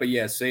on that. But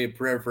yeah, say a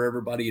prayer for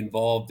everybody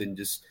involved, and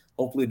just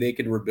hopefully they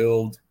can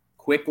rebuild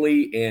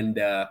quickly. And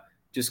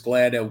just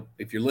glad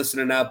if you're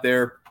listening out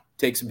there,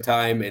 take some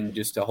time, and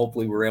just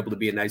hopefully we're able to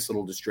be a nice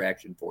little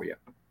distraction for you.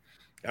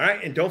 All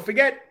right, and don't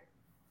forget,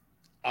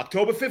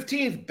 October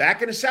 15th,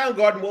 back in the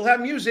Soundgarden, we'll have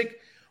music.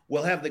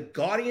 We'll have the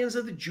Guardians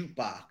of the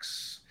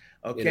Jukebox,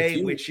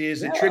 okay, which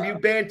is a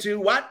tribute band to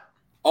what?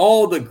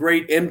 All the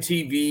great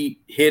MTV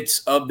hits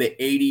of the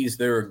 80s.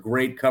 They're a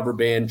great cover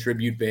band,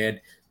 tribute band.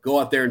 Go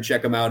out there and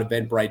check them out,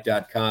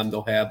 eventbrite.com.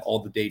 They'll have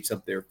all the dates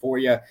up there for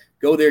you.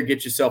 Go there,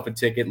 get yourself a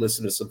ticket,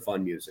 listen to some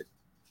fun music.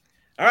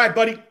 All right,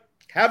 buddy.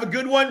 Have a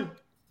good one.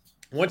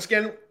 Once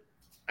again,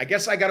 I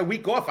guess I got a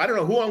week off. I don't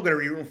know who I'm going to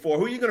be rooting for.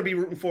 Who are you going to be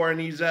rooting for in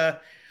these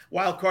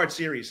wild card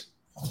series?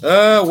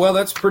 Well,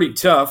 that's pretty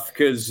tough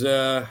because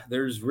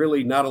there's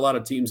really not a lot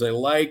of teams I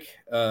like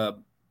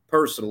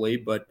personally,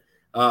 but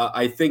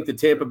I think the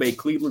Tampa Bay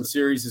Cleveland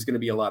series is going to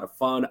be a lot of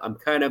fun. I'm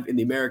kind of in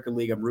the American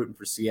League. I'm rooting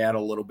for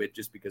Seattle a little bit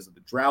just because of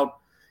the drought,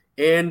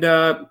 and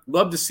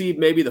love to see if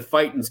maybe the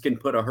Fightins can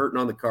put a hurting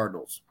on the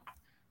Cardinals.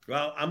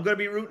 Well, I'm going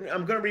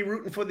to be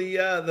rooting for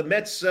the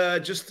Mets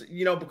just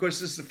because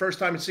this is the first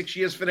time in 6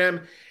 years for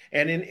them,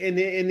 and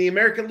in the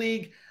American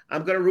League,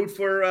 I'm going to root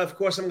for. Of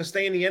course, I'm going to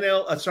stay in the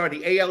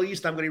the AL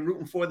East. I'm going to be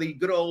rooting for the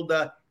good old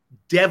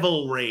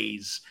Devil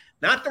Rays,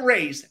 not the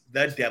Rays,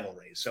 the Devil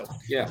Rays. So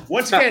yeah.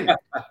 Once again,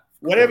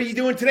 whatever you're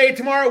doing today,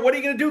 tomorrow, what are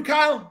you going to do,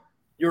 Kyle?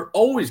 You're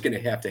always going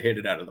to have to hit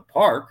it out of the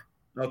park.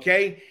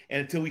 Okay,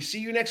 and until we see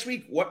you next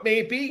week, what may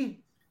it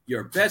be?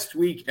 Your best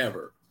week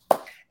ever.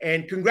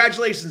 And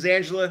congratulations,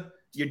 Angela.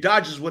 Your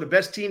Dodgers were the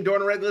best team during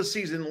the regular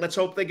season. Let's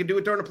hope they can do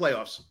it during the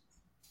playoffs.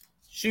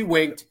 She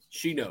winked.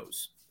 She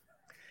knows.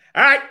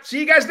 All right. See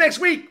you guys next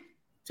week.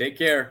 Take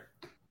care.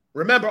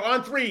 Remember,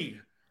 on 3.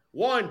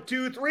 1,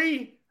 2,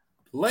 3.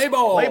 Play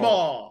ball. Play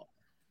ball.